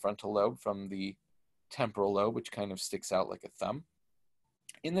separating the frontal lobe from the temporal lobe, which kind of sticks out like a thumb.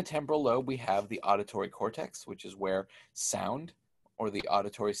 In the temporal lobe, we have the auditory cortex, which is where sound or the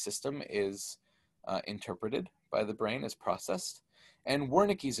auditory system is interpreted by the brain as processed, and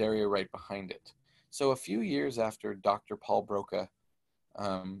Wernicke's area right behind it. So a few years after Dr. Paul Broca,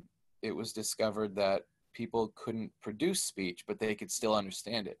 it was discovered that people couldn't produce speech, but they could still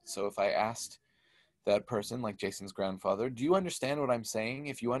understand it. So if I asked that person, like Jason's grandfather, do you understand what I'm saying?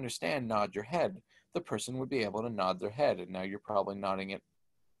 If you understand, nod your head. The person would be able to nod their head, and now you're probably nodding it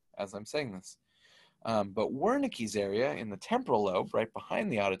as I'm saying this. But Wernicke's area in the temporal lobe, right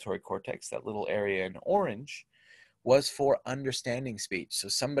behind the auditory cortex, that little area in orange, was for understanding speech. So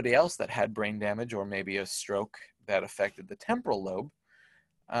somebody else that had brain damage or maybe a stroke that affected the temporal lobe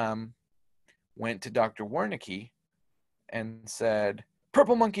went to Dr. Wernicke and said,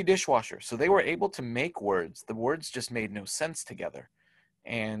 "Purple monkey dishwasher." So they were able to make words. The words just made no sense together.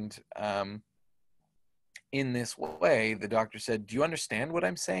 And in this way, the doctor said, "Do you understand what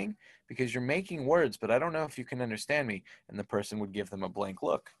I'm saying? Because you're making words, but I don't know if you can understand me." And the person would give them a blank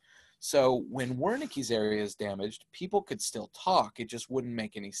look. So when Wernicke's area is damaged, people could still talk. It just wouldn't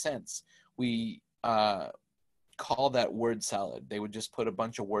make any sense. We call that word salad. They would just put a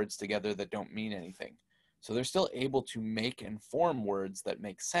bunch of words together that don't mean anything. So they're still able to make and form words that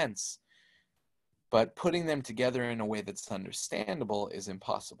make sense, but putting them together in a way that's understandable is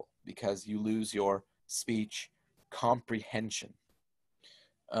impossible because you lose your speech comprehension.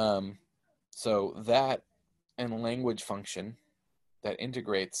 So that and language function that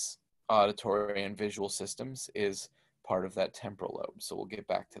integrates auditory and visual systems is part of that temporal lobe. So we'll get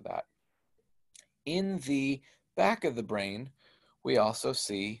back to that. In the back of the brain, we also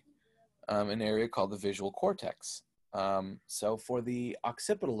see an area called the visual cortex. So for the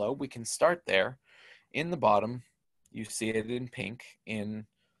occipital lobe, we can start there. In the bottom, you see it in pink. In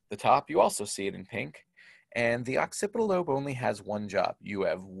the top, you also see it in pink. And the occipital lobe only has one job. You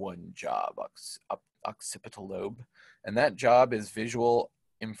have one job, occipital lobe, and that job is visual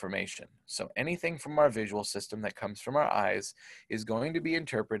information. So anything from our visual system that comes from our eyes is going to be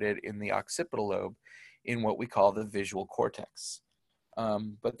interpreted in the occipital lobe in what we call the visual cortex.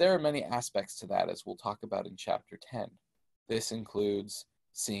 But there are many aspects to that, as we'll talk about in chapter 10. This includes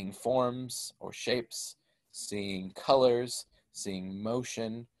seeing forms or shapes, seeing colors, seeing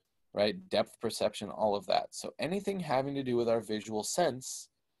motion, right? Depth perception, all of that. So anything having to do with our visual sense,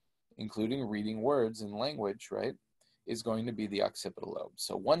 including reading words and language, right, is going to be the occipital lobe.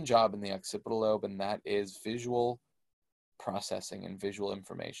 So one job in the occipital lobe, and that is visual processing and visual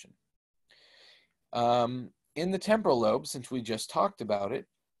information. In the temporal lobe, since we just talked about it,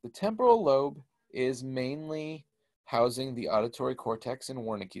 the temporal lobe is mainly housing the auditory cortex and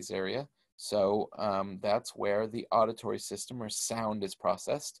Wernicke's area. So that's where the auditory system or sound is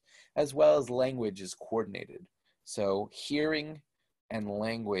processed, as well as language is coordinated. So hearing and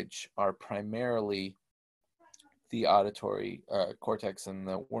language are primarily the auditory cortex, and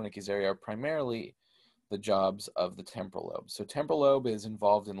the Wernicke's area are primarily the jobs of the temporal lobe. So temporal lobe is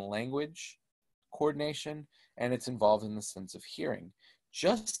involved in language coordination, and it's involved in the sense of hearing.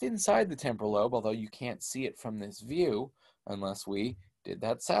 Just inside the temporal lobe, although you can't see it from this view unless we did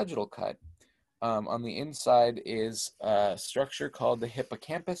that sagittal cut, on the inside is a structure called the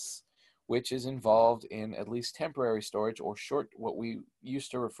hippocampus, which is involved in at least temporary storage or what we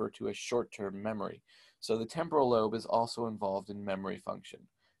used to refer to as short-term memory. So the temporal lobe is also involved in memory function.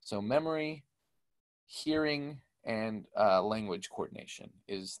 So memory, hearing, and language coordination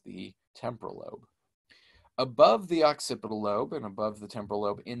is the temporal lobe. Above the occipital lobe and above the temporal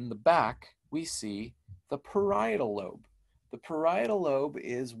lobe in the back, we see the parietal lobe. The parietal lobe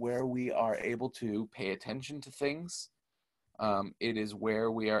is where we are able to pay attention to things. It is where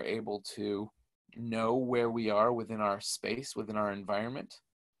we are able to know where we are within our space, within our environment.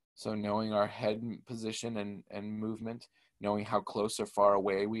 So knowing our head position and movement, knowing how close or far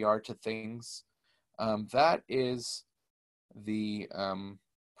away we are to things. That is the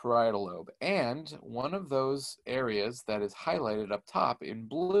parietal lobe. And one of those areas that is highlighted up top in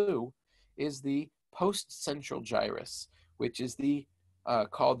blue is the postcentral gyrus, which is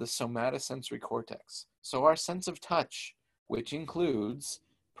called the somatosensory cortex. So our sense of touch, which includes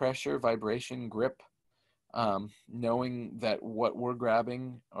pressure, vibration, grip, knowing that what we're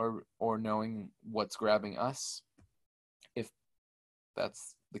grabbing or knowing what's grabbing us, if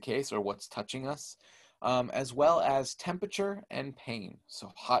that's the case, or what's touching us, as well as temperature and pain.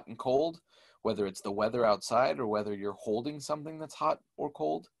 So hot and cold, whether it's the weather outside or whether you're holding something that's hot or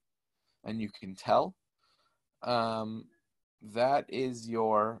cold, and you can tell. That is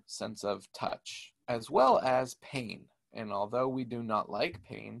your sense of touch, as well as pain. And although we do not like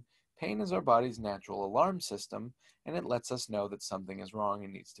pain, pain is our body's natural alarm system, and it lets us know that something is wrong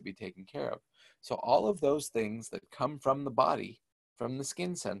and needs to be taken care of. So all of those things that come from the body, from the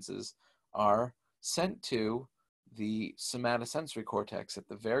skin senses, are sent to the somatosensory cortex at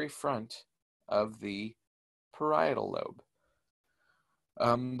the very front of the parietal lobe.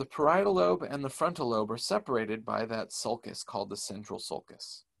 The parietal lobe and the frontal lobe are separated by that sulcus called the central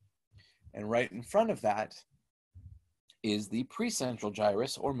sulcus. And right in front of that is the precentral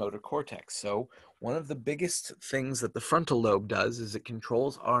gyrus or motor cortex. So one of the biggest things that the frontal lobe does is it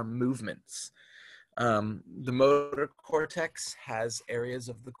controls our movements. The motor cortex has areas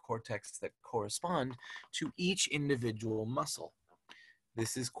of the cortex that correspond to each individual muscle.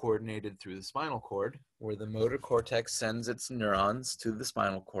 This is coordinated through the spinal cord, where the motor cortex sends its neurons to the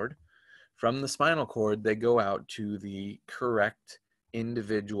spinal cord. From the spinal cord, they go out to the correct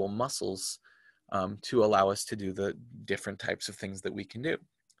individual muscles to allow us to do the different types of things that we can do.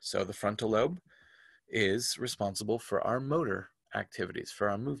 So the frontal lobe is responsible for our motor activities, for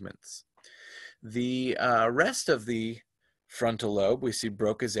our movements. The rest of the frontal lobe, we see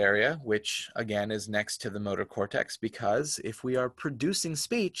Broca's area, which again is next to the motor cortex, because if we are producing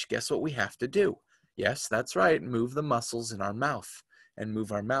speech, guess what we have to do? Yes, that's right, move the muscles in our mouth and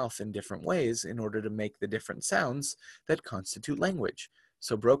move our mouth in different ways in order to make the different sounds that constitute language.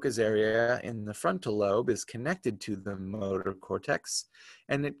 So Broca's area in the frontal lobe is connected to the motor cortex,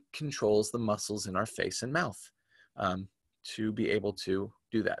 and it controls the muscles in our face and mouth to be able to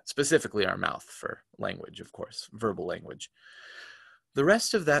do that, specifically our mouth for language, of course, verbal language. The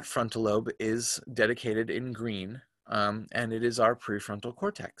rest of that frontal lobe is dedicated in green, and it is our prefrontal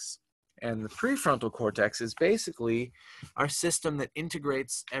cortex. And the prefrontal cortex is basically our system that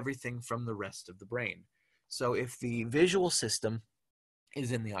integrates everything from the rest of the brain. So if the visual system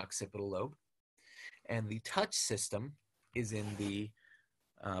is in the occipital lobe, and the touch system is in the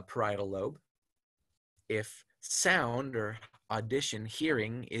parietal lobe, if sound or audition,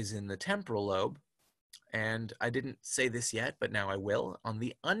 hearing, is in the temporal lobe, and I didn't say this yet, but now I will, on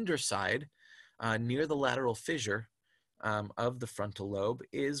the underside, near the lateral fissure of the frontal lobe,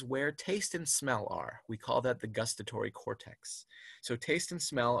 is where taste and smell are. We call that the gustatory cortex. So taste and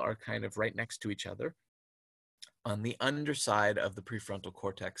smell are kind of right next to each other on the underside of the prefrontal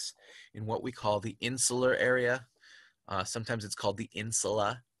cortex in what we call the insular area. Sometimes it's called the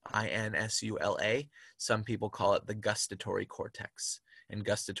insula, INSULA. Some people call it the gustatory cortex, and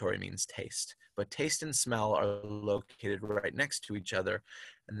gustatory means taste. But taste and smell are located right next to each other,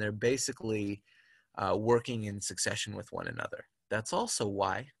 and they're basically working in succession with one another. That's also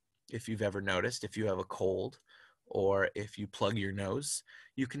why, if you've ever noticed, if you have a cold or if you plug your nose,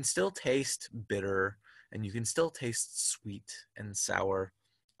 you can still taste bitter and you can still taste sweet and sour.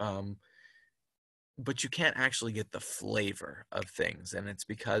 But you can't actually get the flavor of things, and it's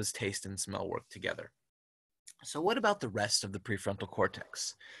because taste and smell work together. So what about the rest of the prefrontal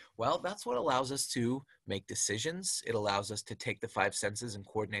cortex? Well, that's what allows us to make decisions. It allows us to take the five senses and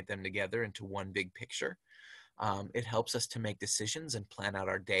coordinate them together into one big picture. It helps us to make decisions and plan out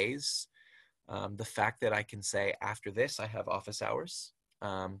our days. The fact that I can say, after this, I have office hours,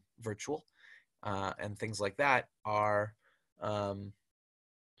 virtual, and things like that are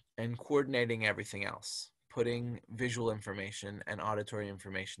and coordinating everything else, putting visual information and auditory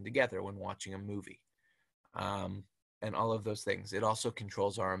information together when watching a movie, and all of those things. It also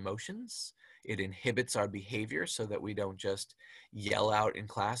controls our emotions. It inhibits our behavior so that we don't just yell out in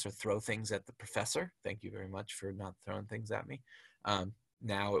class or throw things at the professor. Thank you very much for not throwing things at me.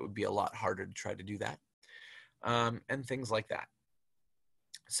 Now it would be a lot harder to try to do that, and things like that.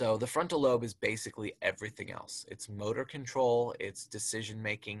 So the frontal lobe is basically everything else. It's motor control, it's decision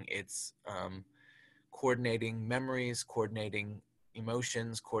making, it's coordinating memories, coordinating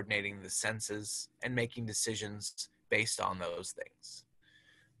emotions, coordinating the senses, and making decisions based on those things.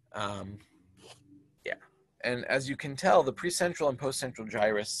 Yeah. And as you can tell, the precentral and postcentral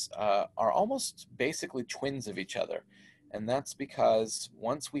gyrus are almost basically twins of each other. And that's because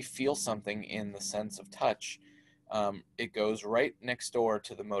once we feel something in the sense of touch, it goes right next door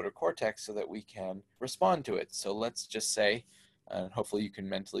to the motor cortex so that we can respond to it. So let's just say, and hopefully you can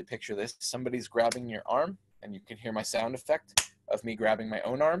mentally picture this, somebody's grabbing your arm, and you can hear my sound effect of me grabbing my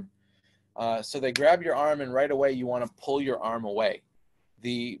own arm. So they grab your arm, and right away you want to pull your arm away.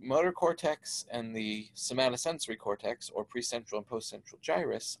 The motor cortex and the somatosensory cortex, or precentral and postcentral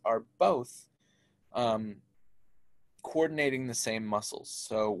gyrus, are both coordinating the same muscles.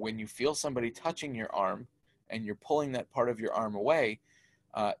 So when you feel somebody touching your arm and you're pulling that part of your arm away,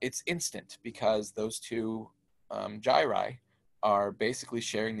 it's instant because those two gyri are basically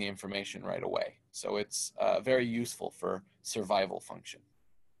sharing the information right away. So it's very useful for survival function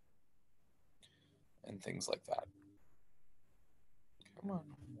and things like that. Come on,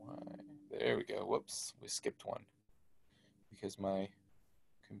 why? There we go. Whoops, we skipped one because my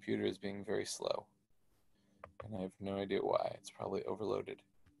computer is being very slow. And I have no idea why. It's probably overloaded.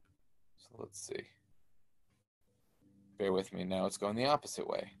 So let's see. Bear with me. Now it's going the opposite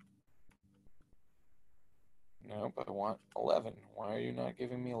way. Nope, I want 11. Why are you not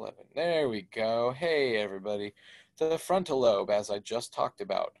giving me 11? There we go. Hey, everybody. The frontal lobe, as I just talked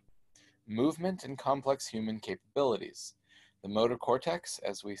about. Movement and complex human capabilities. The motor cortex,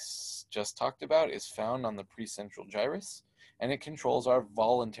 as we just talked about, is found on the precentral gyrus, and it controls our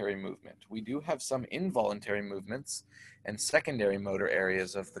voluntary movement. We do have some involuntary movements and secondary motor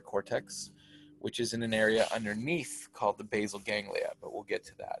areas of the cortex, which is in an area underneath called the basal ganglia, but we'll get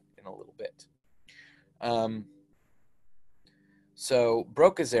to that in a little bit. So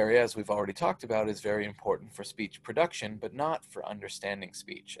Broca's area, as we've already talked about, is very important for speech production, but not for understanding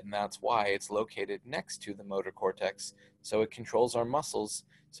speech. And that's why it's located next to the motor cortex, so it controls our muscles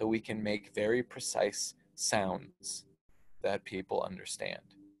so we can make very precise sounds that people understand.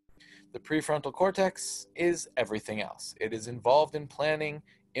 The prefrontal cortex is everything else. It is involved in planning,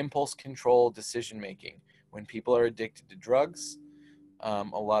 impulse control, decision-making. When people are addicted to drugs, a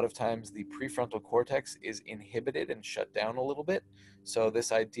lot of times the prefrontal cortex is inhibited and shut down a little bit. So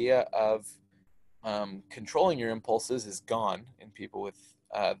this idea of controlling your impulses is gone in people with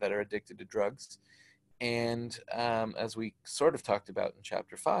that are addicted to drugs. And as we sort of talked about in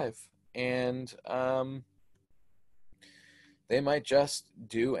chapter 5, and they might just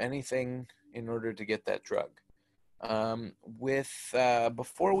do anything in order to get that drug.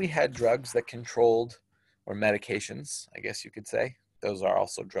 Before we had drugs that controlled, or medications, I guess you could say, those are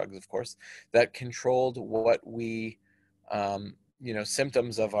also drugs, of course, that controlled what we,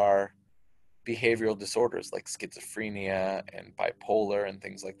 symptoms of our behavioral disorders like schizophrenia and bipolar and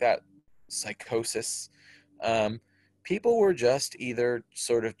things like that. psychosis. People were just either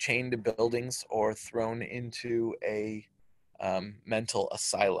sort of chained to buildings or thrown into a mental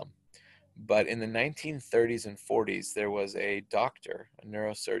asylum. But in the 1930s and 40s, there was a doctor, a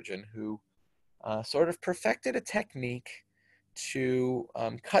neurosurgeon, who sort of perfected a technique to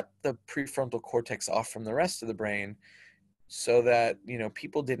cut the prefrontal cortex off from the rest of the brain so that,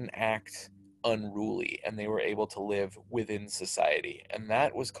 people didn't act unruly and they were able to live within society. And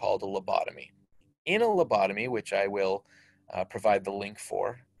that was called a lobotomy. In a lobotomy, which I will provide the link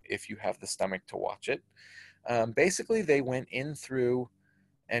for if you have the stomach to watch it, basically they went in through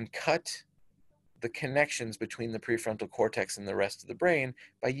and cut the connections between the prefrontal cortex and the rest of the brain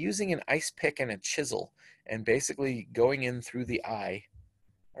by using an ice pick and a chisel, and basically going in through the eye,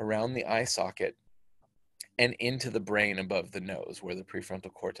 around the eye socket, and into the brain above the nose where the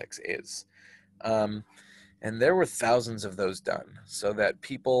prefrontal cortex is. Um, and there were thousands of those done so that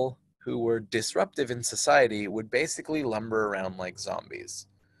people who were disruptive in society would basically lumber around like zombies.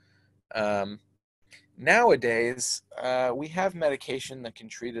 Um, Nowadays, we have medication that can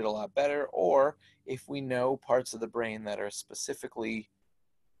treat it a lot better, or if we know parts of the brain that are specifically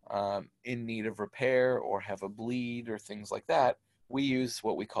in need of repair or have a bleed or things like that, we use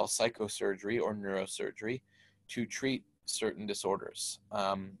what we call psychosurgery or neurosurgery to treat certain disorders.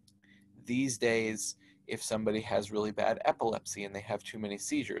 These days, if somebody has really bad epilepsy and they have too many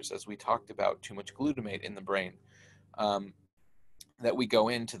seizures, as we talked about, too much glutamate in the brain, um, that we go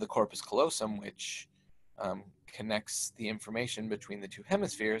into the corpus callosum, which connects the information between the two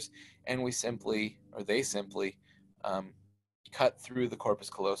hemispheres, and they simply um, cut through the corpus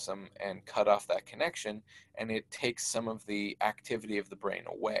callosum and cut off that connection, and it takes some of the activity of the brain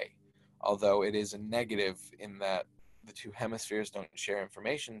away. Although it is a negative in that the two hemispheres don't share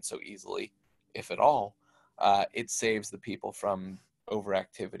information so easily, if at all, it saves the people from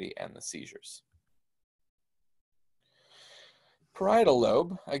overactivity and the seizures. Parietal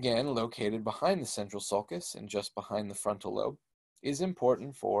lobe, again located behind the central sulcus and just behind the frontal lobe, is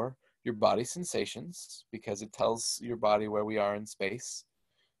important for your body sensations because it tells your body where we are in space,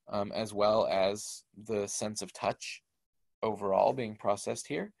 as well as the sense of touch overall being processed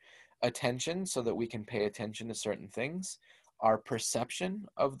here. Attention, so that we can pay attention to certain things. Our perception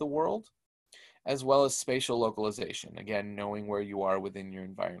of the world, as well as spatial localization, again, knowing where you are within your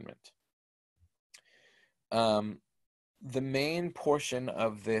environment. The main portion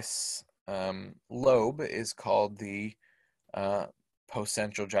of this lobe is called the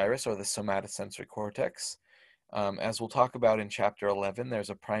postcentral gyrus, or the somatosensory cortex. As we'll talk about in chapter 11,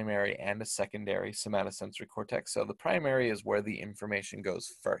 there's a primary and a secondary somatosensory cortex. So the primary is where the information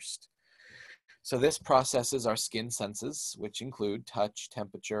goes first. So this processes our skin senses, which include touch,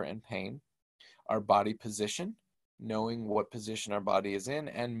 temperature, and pain, our body position, knowing what position our body is in,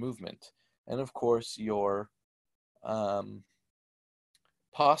 and movement. And of course, your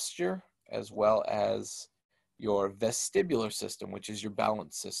posture, as well as your vestibular system, which is your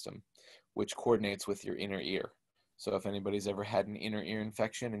balance system, which coordinates with your inner ear. So if anybody's ever had an inner ear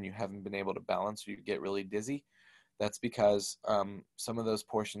infection and you haven't been able to balance or you get really dizzy, that's because some of those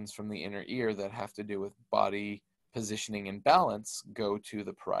portions from the inner ear that have to do with body positioning and balance go to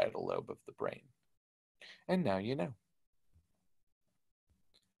the parietal lobe of the brain. And now you know.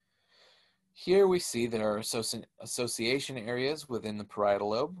 Here we see there are association areas within the parietal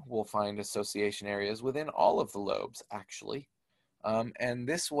lobe. We'll find association areas within all of the lobes, actually. And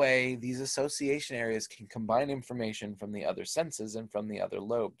this way, these association areas can combine information from the other senses and from the other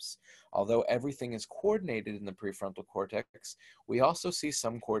lobes. Although everything is coordinated in the prefrontal cortex, we also see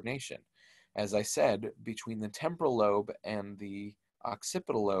some coordination. As I said, between the temporal lobe and the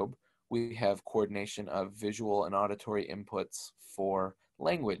occipital lobe, we have coordination of visual and auditory inputs for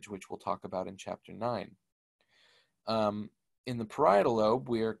language, which we'll talk about in chapter 9. In the parietal lobe,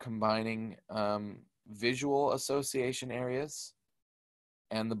 we are combining visual association areas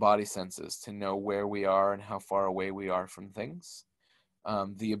and the body senses to know where we are and how far away we are from things.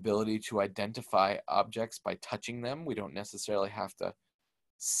 The ability to identify objects by touching them. We don't necessarily have to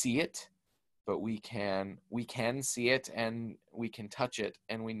see it, but we can see it and we can touch it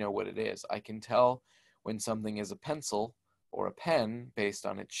and we know what it is. I can tell when something is a pencil or a pen based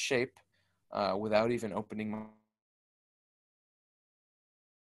on its shape without even opening my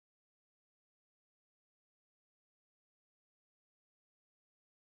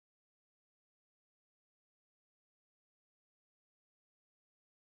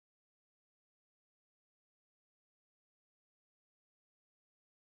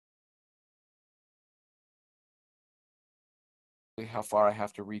how far I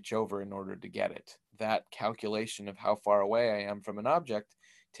have to reach over in order to get it. That calculation of how far away I am from an object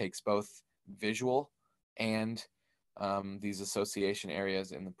takes both visual and these association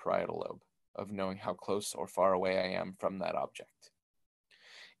areas in the parietal lobe of knowing how close or far away I am from that object.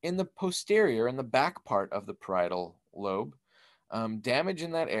 In the posterior, in the back part of the parietal lobe, damage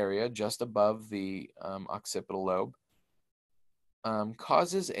in that area just above the occipital lobe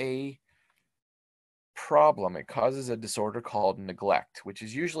causes a problem. It causes a disorder called neglect, which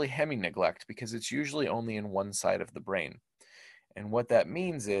is usually hemi-neglect because it's usually only in one side of the brain. And what that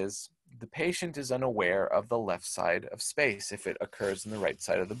means is the patient is unaware of the left side of space if it occurs in the right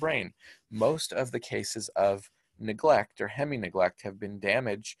side of the brain. Most of the cases of neglect or hemi-neglect have been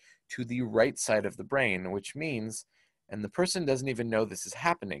damage to the right side of the brain, which means, and the person doesn't even know this is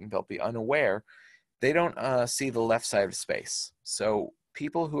happening, they'll be unaware, they don't see the left side of space. So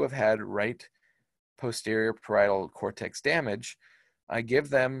people who have had right posterior parietal cortex damage, I give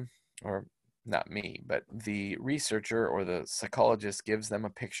them, or not me, but the researcher or the psychologist gives them a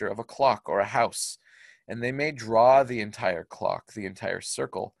picture of a clock or a house, and they may draw the entire clock, the entire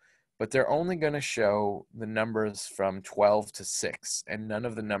circle, but they're only going to show the numbers from 12 to 6 and none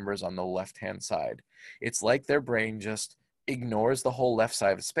of the numbers on the left-hand side. It's like their brain just ignores the whole left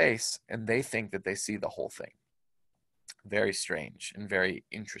side of space and they think that they see the whole thing. Very strange and very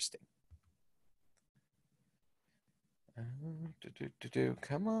interesting.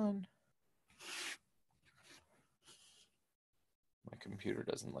 Come on. My computer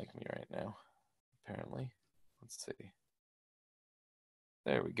doesn't like me right now, apparently. Let's see.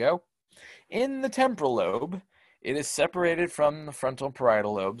 There we go. In the temporal lobe, it is separated from the frontal and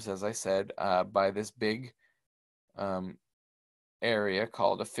parietal lobes, as I said, by this big area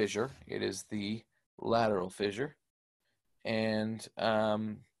called a fissure. It is the lateral fissure. And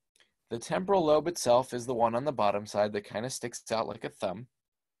the temporal lobe itself is the one on the bottom side that kind of sticks out like a thumb.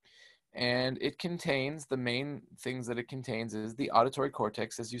 And it contains, the main things that it contains is the auditory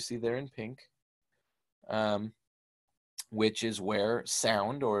cortex, as you see there in pink, which is where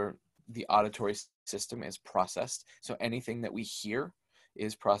sound or the auditory system is processed. So anything that we hear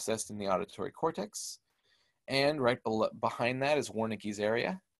is processed in the auditory cortex. And right behind that is Wernicke's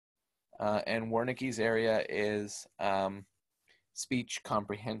area. And Wernicke's area is speech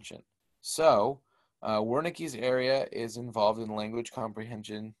comprehension. So Wernicke's area is involved in language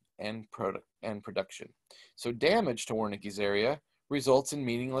comprehension and production. So damage to Wernicke's area results in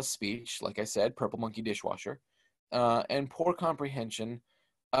meaningless speech, like I said, purple monkey dishwasher, and poor comprehension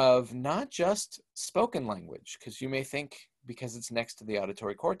of not just spoken language, because you may think because it's next to the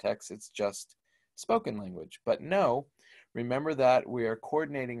auditory cortex, it's just spoken language. But no, remember that we are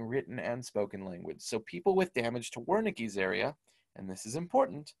coordinating written and spoken language. So people with damage to Wernicke's area, and this is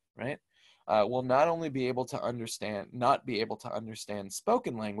important, right, will not only be able to not be able to understand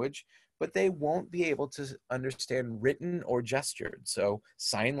spoken language, but they won't be able to understand written or gestured. So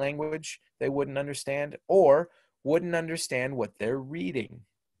sign language they wouldn't understand, or wouldn't understand what they're reading.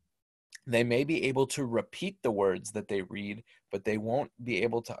 They may be able to repeat the words that they read, but they won't be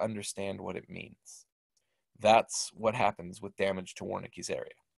able to understand what it means. That's what happens with damage to Wernicke's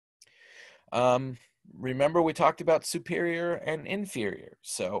area. Remember we talked about superior and inferior.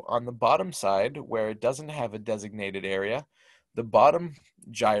 So on the bottom side, where it doesn't have a designated area, the bottom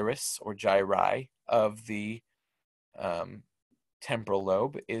gyrus or gyri of the temporal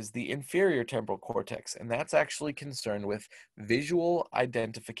lobe is the inferior temporal cortex, and that's actually concerned with visual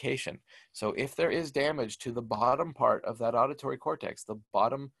identification. So if there is damage to the bottom part of that auditory cortex, the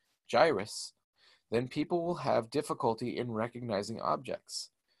bottom gyrus, then people will have difficulty in recognizing objects.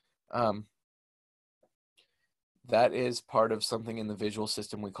 That is part of something in the visual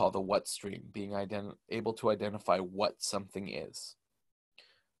system we call the what stream, being able to identify what something is.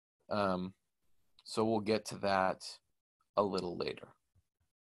 So we'll get to that a little later.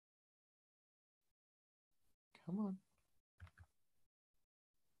 Come on.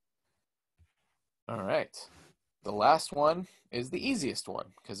 All right. The last one is the easiest one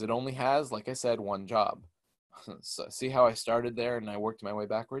because it only has, like I said, one job. So see how I started there and I worked my way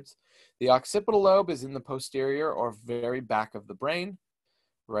backwards? The occipital lobe is in the posterior or very back of the brain,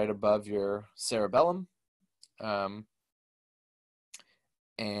 right above your cerebellum. What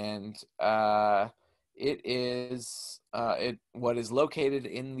is located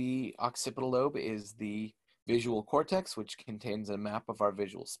in the occipital lobe is the visual cortex, which contains a map of our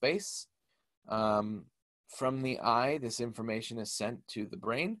visual space. From the eye, this information is sent to the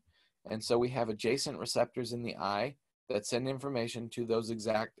brain. And so we have adjacent receptors in the eye that send information to those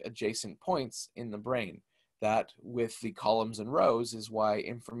exact adjacent points in the brain. That, with the columns and rows, is why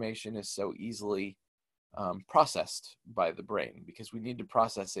information is so easily processed by the brain, because we need to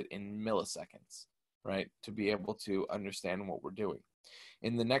process it in milliseconds, right, to be able to understand what we're doing.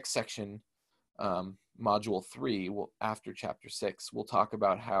 In the next section, module 3, after chapter 6, we'll talk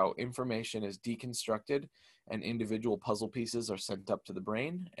about how information is deconstructed and individual puzzle pieces are sent up to the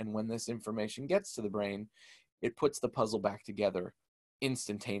brain. And when this information gets to the brain, it puts the puzzle back together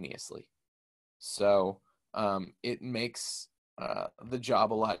instantaneously. So it makes the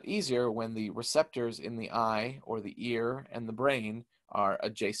job a lot easier when the receptors in the eye or the ear and the brain are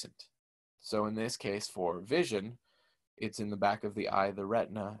adjacent. So in this case, for vision, it's in the back of the eye, the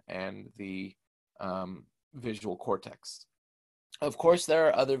retina, and the visual cortex. Of course, there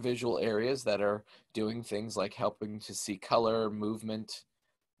are other visual areas that are doing things like helping to see color, movement,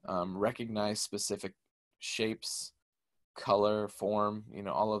 recognize specific shapes, color, form,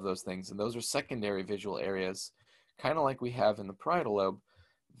 all of those things. And those are secondary visual areas, kind of like we have in the parietal lobe,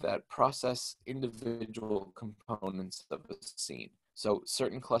 that process individual components of a scene. So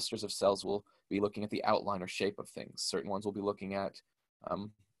certain clusters of cells will be looking at the outline or shape of things. Certain ones will be looking at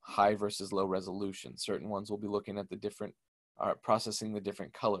high versus low resolution. Certain ones will be looking at processing the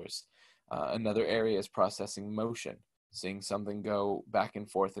different colors. Another area is processing motion, seeing something go back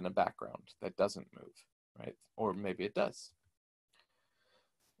and forth in a background that doesn't move, right? Or maybe it does.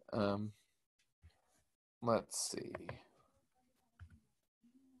 Let's see.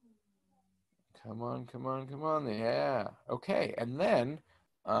 Come on. Yeah. Okay. And then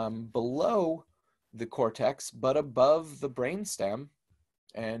below the cortex, but above the brainstem,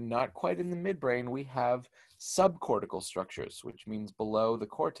 and not quite in the midbrain, we have subcortical structures, which means below the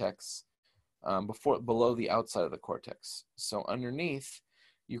cortex, below the outside of the cortex. So underneath,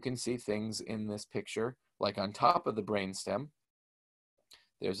 you can see things in this picture, like on top of the brainstem,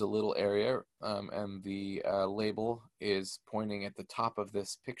 there's a little area, and the label is pointing at the top of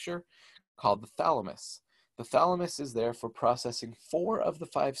this picture, called the thalamus. The thalamus is there for processing 4 of the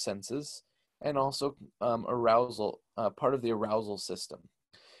 5 senses, and also arousal, part of the arousal system.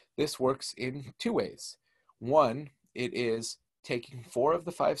 This works in 2 ways. One, it is taking 4 of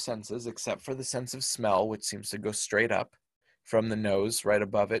the 5 senses, except for the sense of smell, which seems to go straight up from the nose right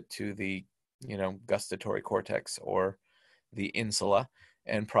above it to the, gustatory cortex or the insula,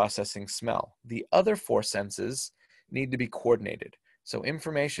 and processing smell. The other 4 senses need to be coordinated. So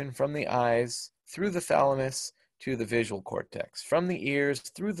information from the eyes through the thalamus to the visual cortex, from the ears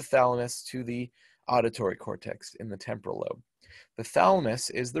through the thalamus to the auditory cortex in the temporal lobe. The thalamus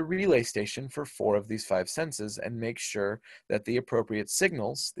is the relay station for 4 of these 5 senses and makes sure that the appropriate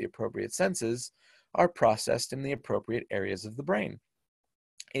signals, the appropriate senses, are processed in the appropriate areas of the brain.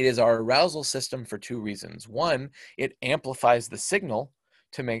 It is our arousal system for 2 reasons. One, it amplifies the signal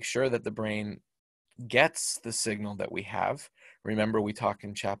to make sure that the brain gets the signal that we have. Remember, we talked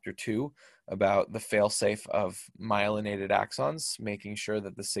in chapter 2 about the failsafe of myelinated axons, making sure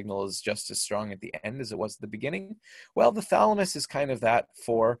that the signal is just as strong at the end as it was at the beginning. Well, the thalamus is kind of that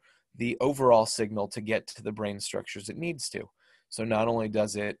for the overall signal to get to the brain structures it needs to. So not only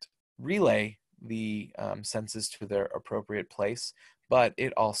does it relay the senses to their appropriate place, but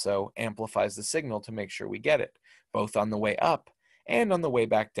it also amplifies the signal to make sure we get it, both on the way up and on the way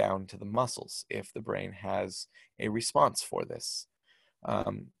back down to the muscles, if the brain has a response for this.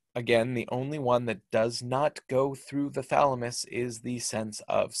 Again, the only one that does not go through the thalamus is the sense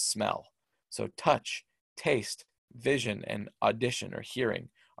of smell. So touch, taste, vision, and audition or hearing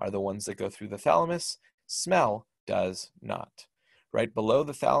are the ones that go through the thalamus. Smell does not. Right below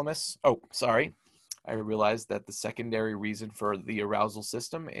the thalamus, I realized that the secondary reason for the arousal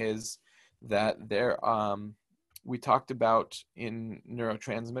system is that we talked about in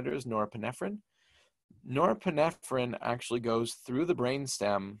neurotransmitters, norepinephrine. Norepinephrine actually goes through the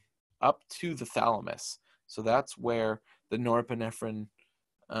brainstem up to the thalamus. So that's where the norepinephrine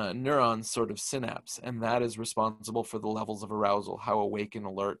neurons sort of synapse, and that is responsible for the levels of arousal, how awake and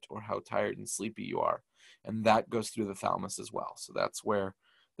alert or how tired and sleepy you are. And that goes through the thalamus as well. So that's where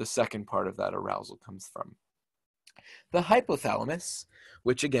the second part of that arousal comes from. The hypothalamus,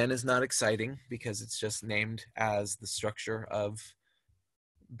 which again is not exciting because it's just named as the structure of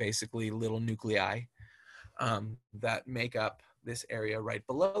basically little nuclei that make up this area right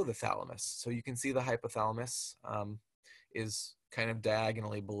below the thalamus. So you can see the hypothalamus is kind of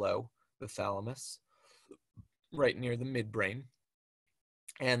diagonally below the thalamus, right near the midbrain.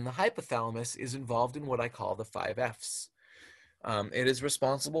 And the hypothalamus is involved in what I call the 5 Fs. It is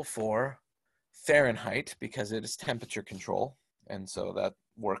responsible for Fahrenheit because it is temperature control, and so that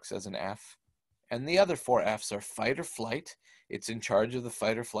works as an F. And the other 4 Fs are fight or flight. It's in charge of the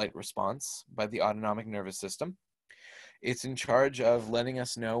fight or flight response by the autonomic nervous system. It's in charge of letting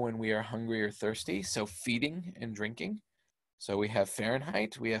us know when we are hungry or thirsty, so feeding and drinking. So we have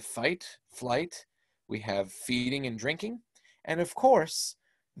Fahrenheit, we have fight, flight, we have feeding and drinking, And of course,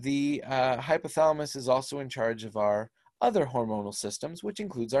 the hypothalamus is also in charge of our other hormonal systems, which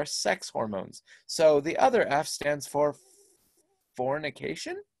includes our sex hormones. So the other F stands for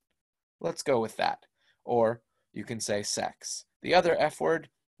fornication. Let's go with that. Or you can say sex. The other F word,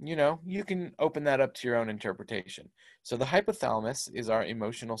 you can open that up to your own interpretation. So the hypothalamus is our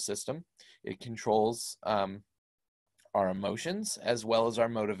emotional system. It controls our emotions as well as our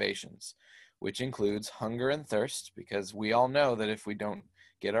motivations, which includes hunger and thirst, because we all know that if we don't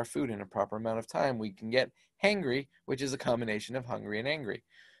get our food in a proper amount of time, we can get hangry, which is a combination of hungry and angry.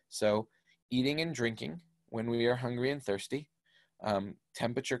 So eating and drinking when we are hungry and thirsty.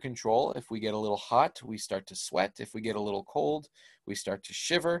 Temperature control. If we get a little hot, we start to sweat. If we get a little cold, we start to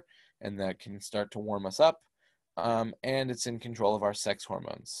shiver, and that can start to warm us up. And it's in control of our sex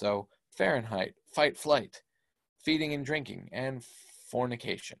hormones. So Fahrenheit, fight, flight, feeding and drinking, and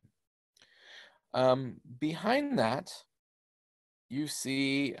fornication. Behind that, you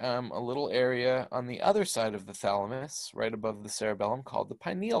see a little area on the other side of the thalamus, right above the cerebellum, called the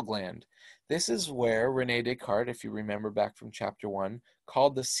pineal gland. This is where Rene Descartes, if you remember back from chapter 1,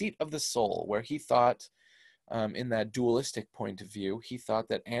 called the seat of the soul, where he thought, in that dualistic point of view, he thought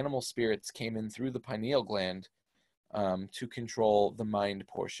that animal spirits came in through the pineal gland to control the mind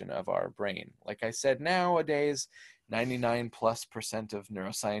portion of our brain. Like I said, nowadays, 99+% of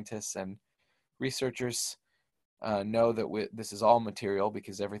neuroscientists and researchers know that this is all material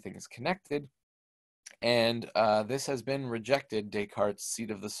because everything is connected. And this has been rejected, Descartes'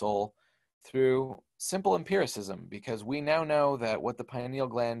 seat of the soul, through simple empiricism, because we now know that what the pineal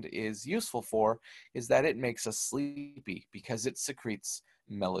gland is useful for is that it makes us sleepy because it secretes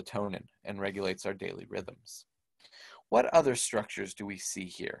melatonin and regulates our daily rhythms. What other structures do we see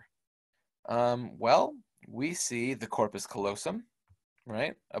here? Well, we see the corpus callosum,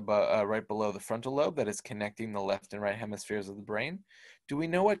 right? Right below the frontal lobe, that is connecting the left and right hemispheres of the brain. Do we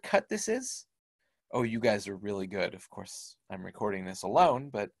know what cut this is? Oh, you guys are really good. Of course, I'm recording this alone,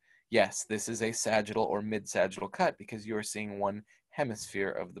 but yes, this is a sagittal or mid-sagittal cut because you are seeing one hemisphere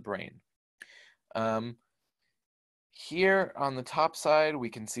of the brain. Here on the top side, we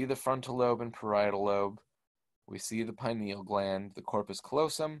can see the frontal lobe and parietal lobe. We see the pineal gland, the corpus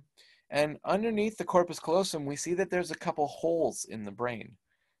callosum, and underneath the corpus callosum, we see that there's a couple holes in the brain.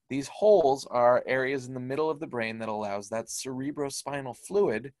 These holes are areas in the middle of the brain that allows that cerebrospinal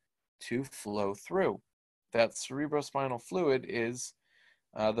fluid to flow through. That cerebrospinal fluid is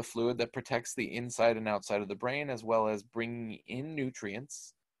the fluid that protects the inside and outside of the brain, as well as bringing in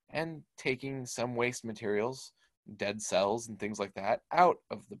nutrients and taking some waste materials, dead cells and things like that, out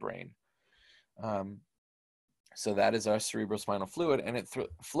of the brain. So that is our cerebrospinal fluid, and it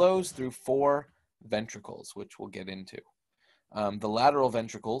flows through 4 ventricles, which we'll get into. The lateral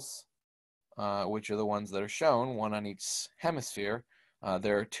ventricles, which are the ones that are shown, one on each hemisphere,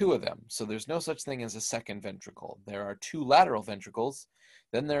 there are 2 of them. So there's no such thing as a second ventricle. There are 2 lateral ventricles.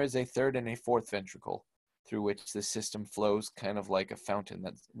 Then there is a 3rd and a 4th ventricle through which the system flows kind of like a fountain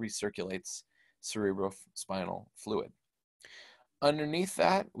that recirculates cerebrospinal fluid. Underneath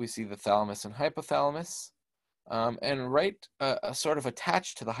that, we see the thalamus and hypothalamus. And right sort of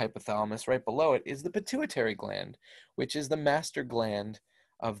attached to the hypothalamus, right below it, is the pituitary gland, which is the master gland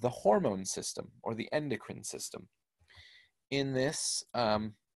of the hormone system or the endocrine system. In this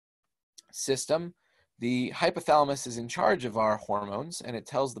system, the hypothalamus is in charge of our hormones, and it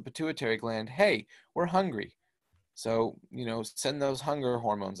tells the pituitary gland, hey, we're hungry. So, send those hunger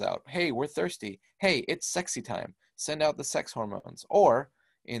hormones out. Hey, we're thirsty. Hey, it's sexy time. Send out the sex hormones. Or,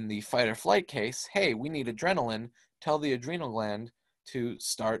 in the fight or flight case, hey, we need adrenaline. Tell the adrenal gland to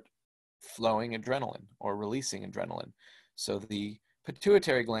start flowing adrenaline or releasing adrenaline. So the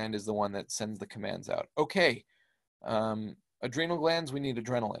pituitary gland is the one that sends the commands out. Okay, adrenal glands, we need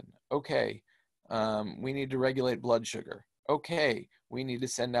adrenaline. Okay, we need to regulate blood sugar. Okay, we need to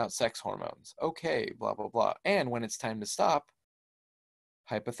send out sex hormones. Okay, blah, blah, blah. And when it's time to stop,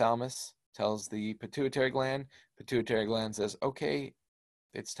 hypothalamus tells the pituitary gland. Pituitary gland says, okay,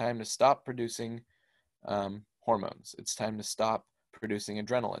 it's time to stop producing hormones. It's time to stop producing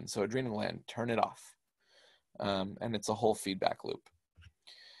adrenaline. So adrenal gland, turn it off. And it's a whole feedback loop.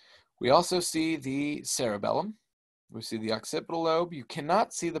 We also see the cerebellum. We see the occipital lobe. You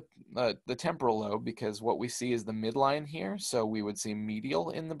cannot see the temporal lobe because what we see is the midline here. So we would see medial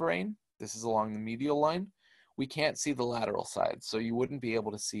in the brain. This is along the medial line. We can't see the lateral side, so you wouldn't be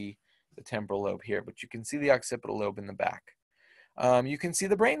able to see the temporal lobe here, but you can see the occipital lobe in the back. You can see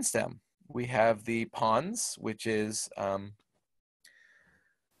the brainstem. We have the pons, which is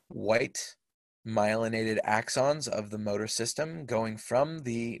white myelinated axons of the motor system going from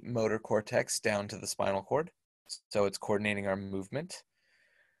the motor cortex down to the spinal cord. so it's coordinating our movement.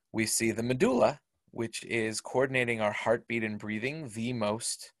 We see the medulla, which is coordinating our heartbeat and breathing, the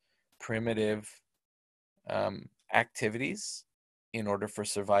most primitive activities in order for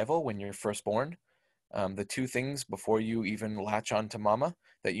survival when you're first born. The two things before you even latch on to mama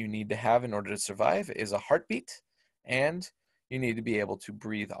that you need to have in order to survive is a heartbeat, and you need to be able to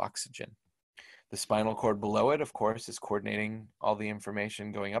breathe oxygen. The spinal cord below it, of course, is coordinating all the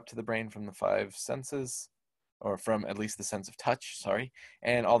information going up to the brain from the five senses, or from at least the sense of touch, sorry,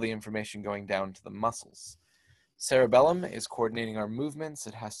 and all the information going down to the muscles. Cerebellum is coordinating our movements.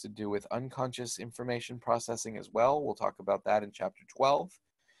 It has to do with unconscious information processing as well. We'll talk about that in chapter 12.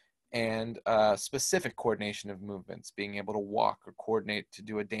 And specific coordination of movements, being able to walk or coordinate to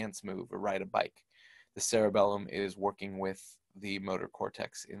do a dance move or ride a bike. The cerebellum is working with the motor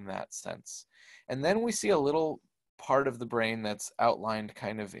cortex in that sense. And then we see a little part of the brain that's outlined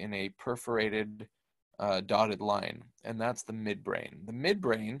kind of in a perforated dotted line, and that's the midbrain. The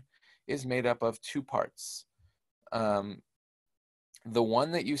midbrain is made up of two parts. The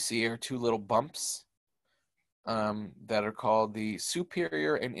one that you see are two little bumps that are called the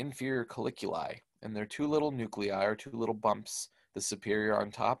superior and inferior colliculi. And they're two little nuclei, or two little bumps, the superior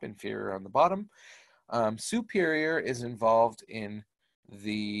on top, inferior on the bottom. Superior is involved in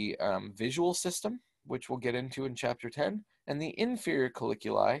the visual system, which we'll get into in chapter 10. And the inferior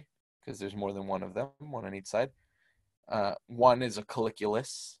colliculi, because there's more than one of them, one on each side. One is a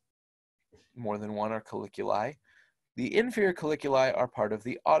colliculus. More than one are colliculi. The inferior colliculi are part of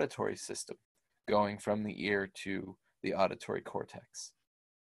the auditory system, going from the ear to the auditory cortex.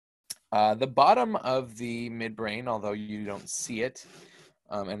 The bottom of the midbrain, although you don't see it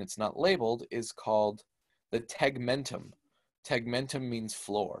and it's not labeled, is called the tegmentum. Tegmentum means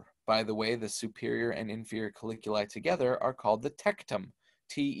floor. By the way, the superior and inferior colliculi together are called the tectum.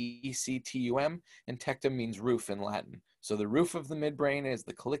 T-E-C-T-U-M, and tectum means roof in Latin. So the roof of the midbrain is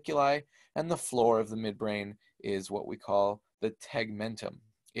the colliculi, and the floor of the midbrain is what we call the tegmentum.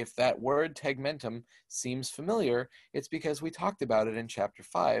 If that word tegmentum seems familiar, it's because we talked about it in chapter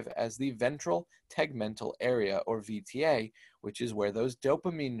 5 as the ventral tegmental area, or VTA, which is where those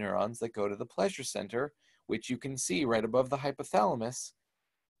dopamine neurons that go to the pleasure center, which you can see right above the hypothalamus,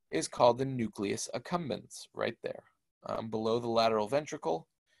 is called the nucleus accumbens, right there, below the lateral ventricle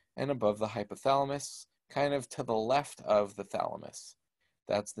and above the hypothalamus, kind of to the left of the thalamus.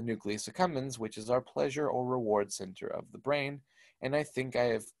 That's the nucleus accumbens, which is our pleasure or reward center of the brain. And I think I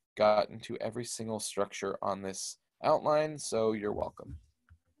have gotten to every single structure on this outline, so you're welcome.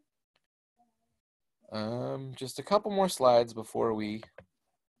 Just a couple more slides before we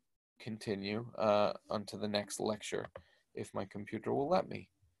continue onto the next lecture, if my computer will let me.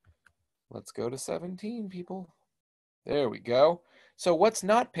 Let's go to 17, people. There we go. So what's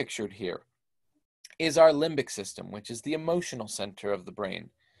not pictured here is our limbic system, which is the emotional center of the brain.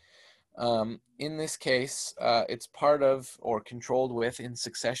 In this case, it's part of or controlled with, in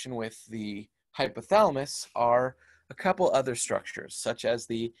succession with the hypothalamus, are a couple other structures, such as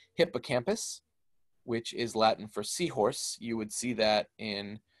the hippocampus, which is Latin for seahorse. You would see that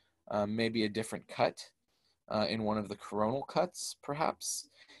in maybe a different cut, in one of the coronal cuts, perhaps.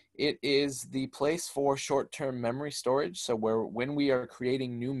 It is the place for short-term memory storage. So when we are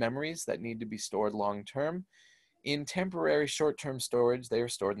creating new memories that need to be stored long-term, in temporary short-term storage, they are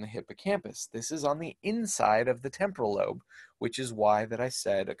stored in the hippocampus. This is on the inside of the temporal lobe, which is why that I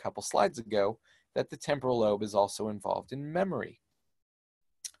said a couple slides ago that the temporal lobe is also involved in memory.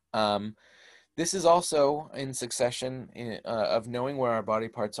 This is also in succession of knowing where our body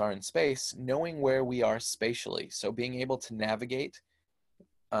parts are in space, knowing where we are spatially. So being able to navigate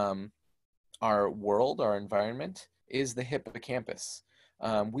our world, our environment, is the hippocampus.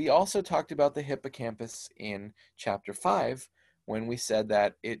 We also talked about the hippocampus in chapter 5 when we said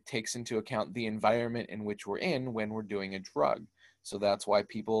that it takes into account the environment in which we're in when we're doing a drug. So that's why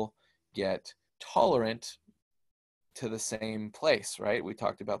people get tolerant to the same place, right? We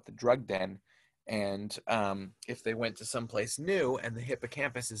talked about the drug den. And if they went to someplace new and the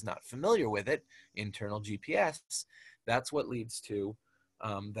hippocampus is not familiar with it, internal GPS, that's what leads to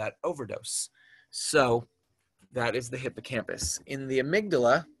that overdose. So that is the hippocampus. In the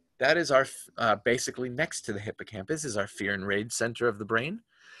amygdala, that is our, basically next to the hippocampus is our fear and rage center of the brain.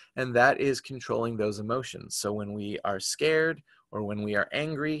 And that is controlling those emotions. So when we are scared or when we are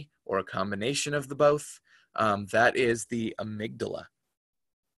angry or a combination of the both, that is the amygdala.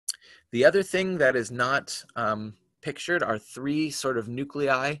 The other thing that is not pictured are three sort of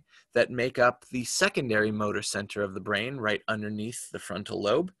nuclei that make up the secondary motor center of the brain right underneath the frontal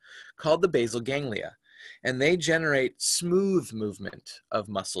lobe, called the basal ganglia. And they generate smooth movement of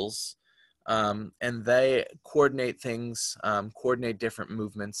muscles And they coordinate things, coordinate different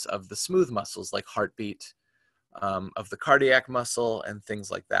movements of the smooth muscles like heartbeat, of the cardiac muscle and things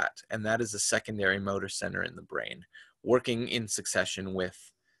like that. And that is a secondary motor center in the brain, working in succession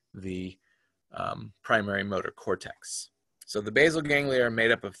with the primary motor cortex. So the basal ganglia are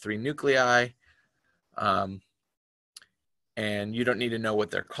made up of 3 nuclei, and you don't need to know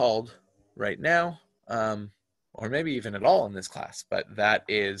what they're called right now, or maybe even at all in this class, but that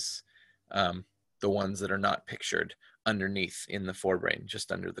is the ones that are not pictured underneath in the forebrain,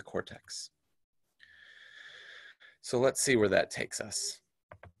 just under the cortex. So let's see where that takes us.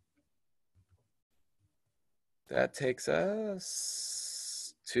 That takes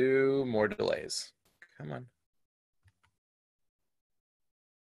us to more delays. Come on.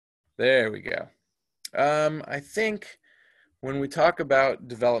 There we go. I think when we talk about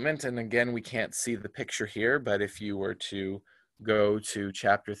development, and again, we can't see the picture here, but if you were to go to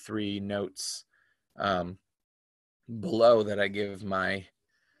chapter 3 notes below that I give my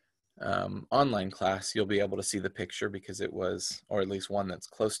online class, you'll be able to see the picture because it was, or at least one that's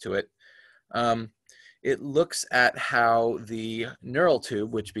close to it. It looks at how the neural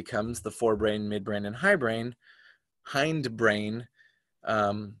tube, which becomes the forebrain, midbrain, and hindbrain,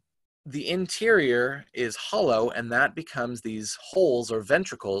 the interior is hollow, and that becomes these holes or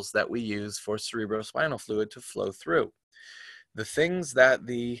ventricles that we use for cerebrospinal fluid to flow through. The things that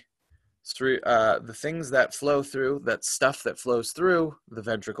flow through, that stuff that flows through the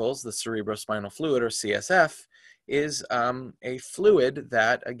ventricles, the cerebrospinal fluid or CSF, is a fluid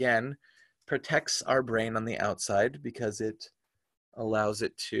that, again, protects our brain on the outside because it allows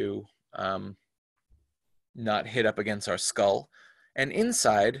it to not hit up against our skull. And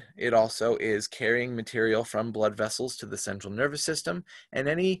inside, it also is carrying material from blood vessels to the central nervous system, and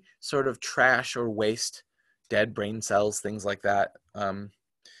any sort of trash or waste, dead brain cells, things like that,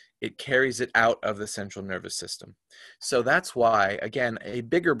 it carries it out of the central nervous system. So that's why, again, a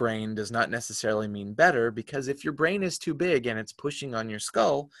bigger brain does not necessarily mean better, because if your brain is too big and it's pushing on your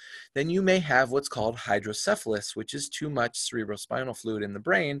skull, then you may have what's called hydrocephalus, which is too much cerebrospinal fluid in the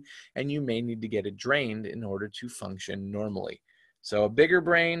brain, and you may need to get it drained in order to function normally. So a bigger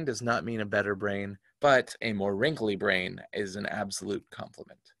brain does not mean a better brain, but a more wrinkly brain is an absolute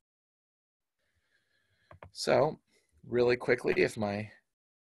compliment. So really quickly, if my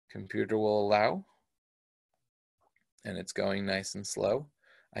computer will allow, and it's going nice and slow,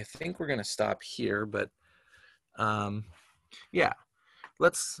 I think we're going to stop here, but yeah,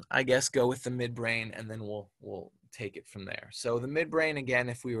 let's, I guess, go with the midbrain, and then we'll take it from there. So the midbrain, again,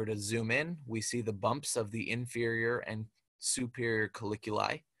 if we were to zoom in, we see the bumps of the inferior and superior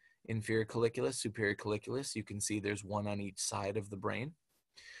colliculi. Inferior colliculus, superior colliculus, you can see there's one on each side of the brain,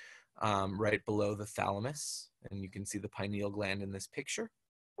 right below the thalamus, and you can see the pineal gland in this picture.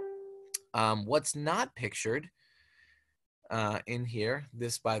 What's not pictured in here,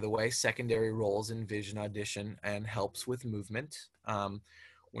 this, by the way, secondary roles in vision, audition, and helps with movement.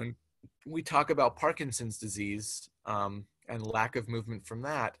 When we talk about Parkinson's disease and lack of movement from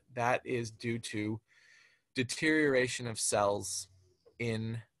that, that is due to deterioration of cells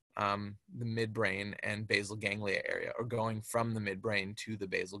in the midbrain and basal ganglia area, or going from the midbrain to the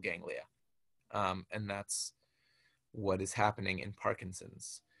basal ganglia. And that's what is happening in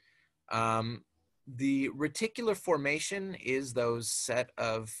Parkinson's. The reticular formation is those set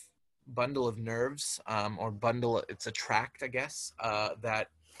of bundle of nerves, or bundle, it's a tract, I guess, that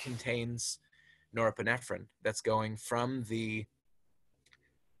contains norepinephrine that's going from the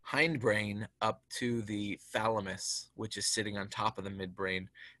hindbrain up to the thalamus, which is sitting on top of the midbrain,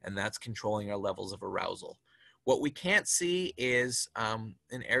 and that's controlling our levels of arousal. What we can't see is an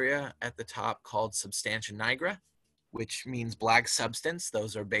area at the top called substantia nigra, which means black substance.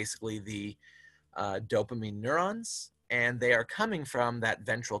 Those are basically the dopamine neurons, and they are coming from that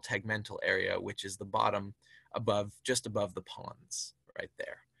ventral tegmental area, which is the bottom above, just above the pons, right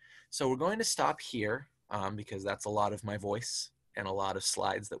there. So we're going to stop here because that's a lot of my voice and a lot of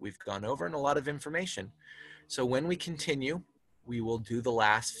slides that we've gone over and a lot of information. So when we continue, we will do the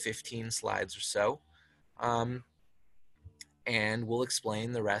last 15 slides or so, and we'll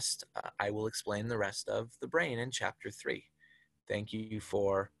explain the rest. I will explain the rest of the brain in chapter 3. Thank you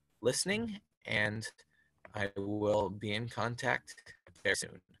for listening, and I will be in contact very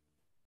soon.